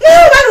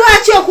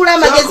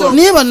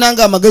naye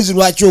bannanga amagezi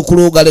lwaki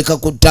okula ogaleka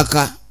ku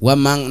ttaka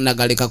wamma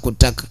nagaleka ku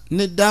ttaka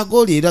neddaaga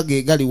oli era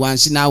ge gali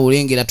wansi naawe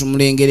olengera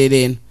tumulengerera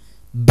eno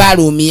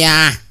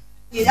balumya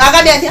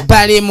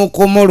bali mu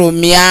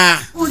kumulumya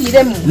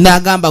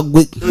n'agamba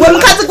gwe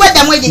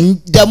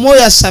ddamu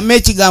oyo asame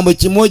ekigambo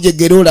kimu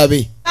ojegere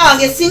olabe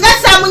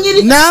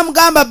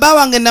n'amugamba bba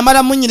wange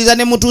namala munyiriza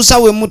ne mutuusa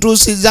we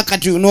mutuusizza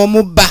kati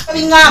n'omubba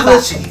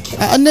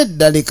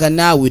nedda leka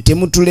naawe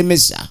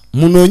temutulemesa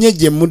munoonye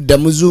gye mudda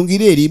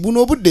muzungire eri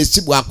buno obudde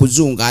si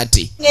bwakuzunga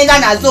ate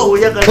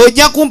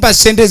ojja kumpa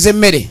sente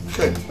z'emmere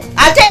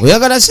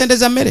oyagala sente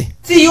za mmere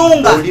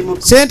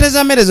sente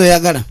za mmere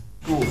zoyagala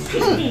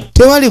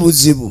tewali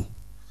buzibu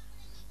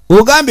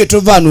ogambye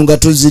tovaanu nga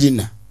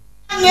tozirina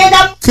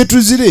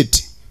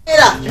ketuzireete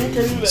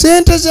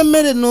sente za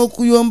mmere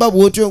n'okuyomba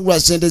bw'otyo ogula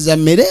sente za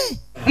mmere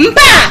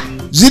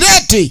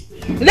zireete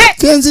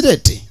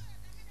kenzireete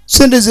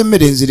sente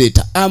z'emmere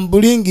nzireeta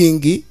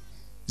ambulinging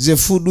ze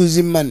food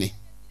zimmane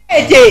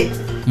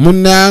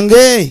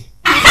munnange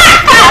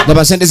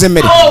laba sente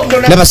z'emmere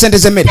laba sente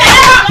z'emmere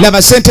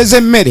laba sente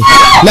z'emmere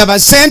laba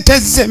sente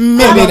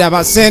z'emmere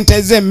laba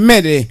sente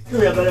z'emmere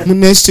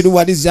munesitiri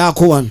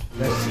walizaako wano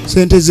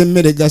sente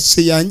z'emmere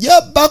gasse yanje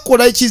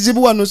bakola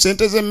ekizibu wano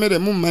sente z'emmere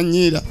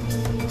mumanyiira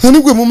ani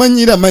gwe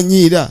mumanyiira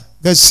manyiira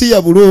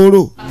gasiya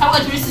buloolo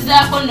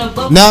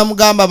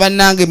n'amugamba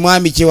bannange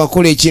mwami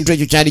kyewakola ekintu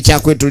ekyo kyali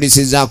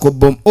kyakwetulisizaako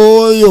bomu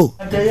oyo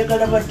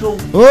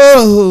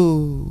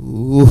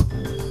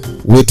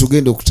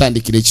wetugenda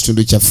okutandikira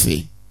ekitundu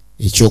kyaffe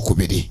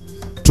ekyokubiri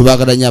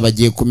tubagala nnyo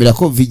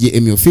abagyekumirako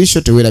VGM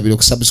official teweerabira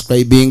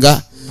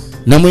okusubscribinga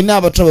namwe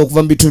n'abatulaba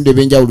okuva mu bitundu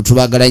ebyenjawulo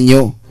tubagala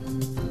nnyo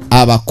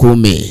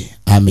abakuume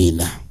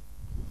amina.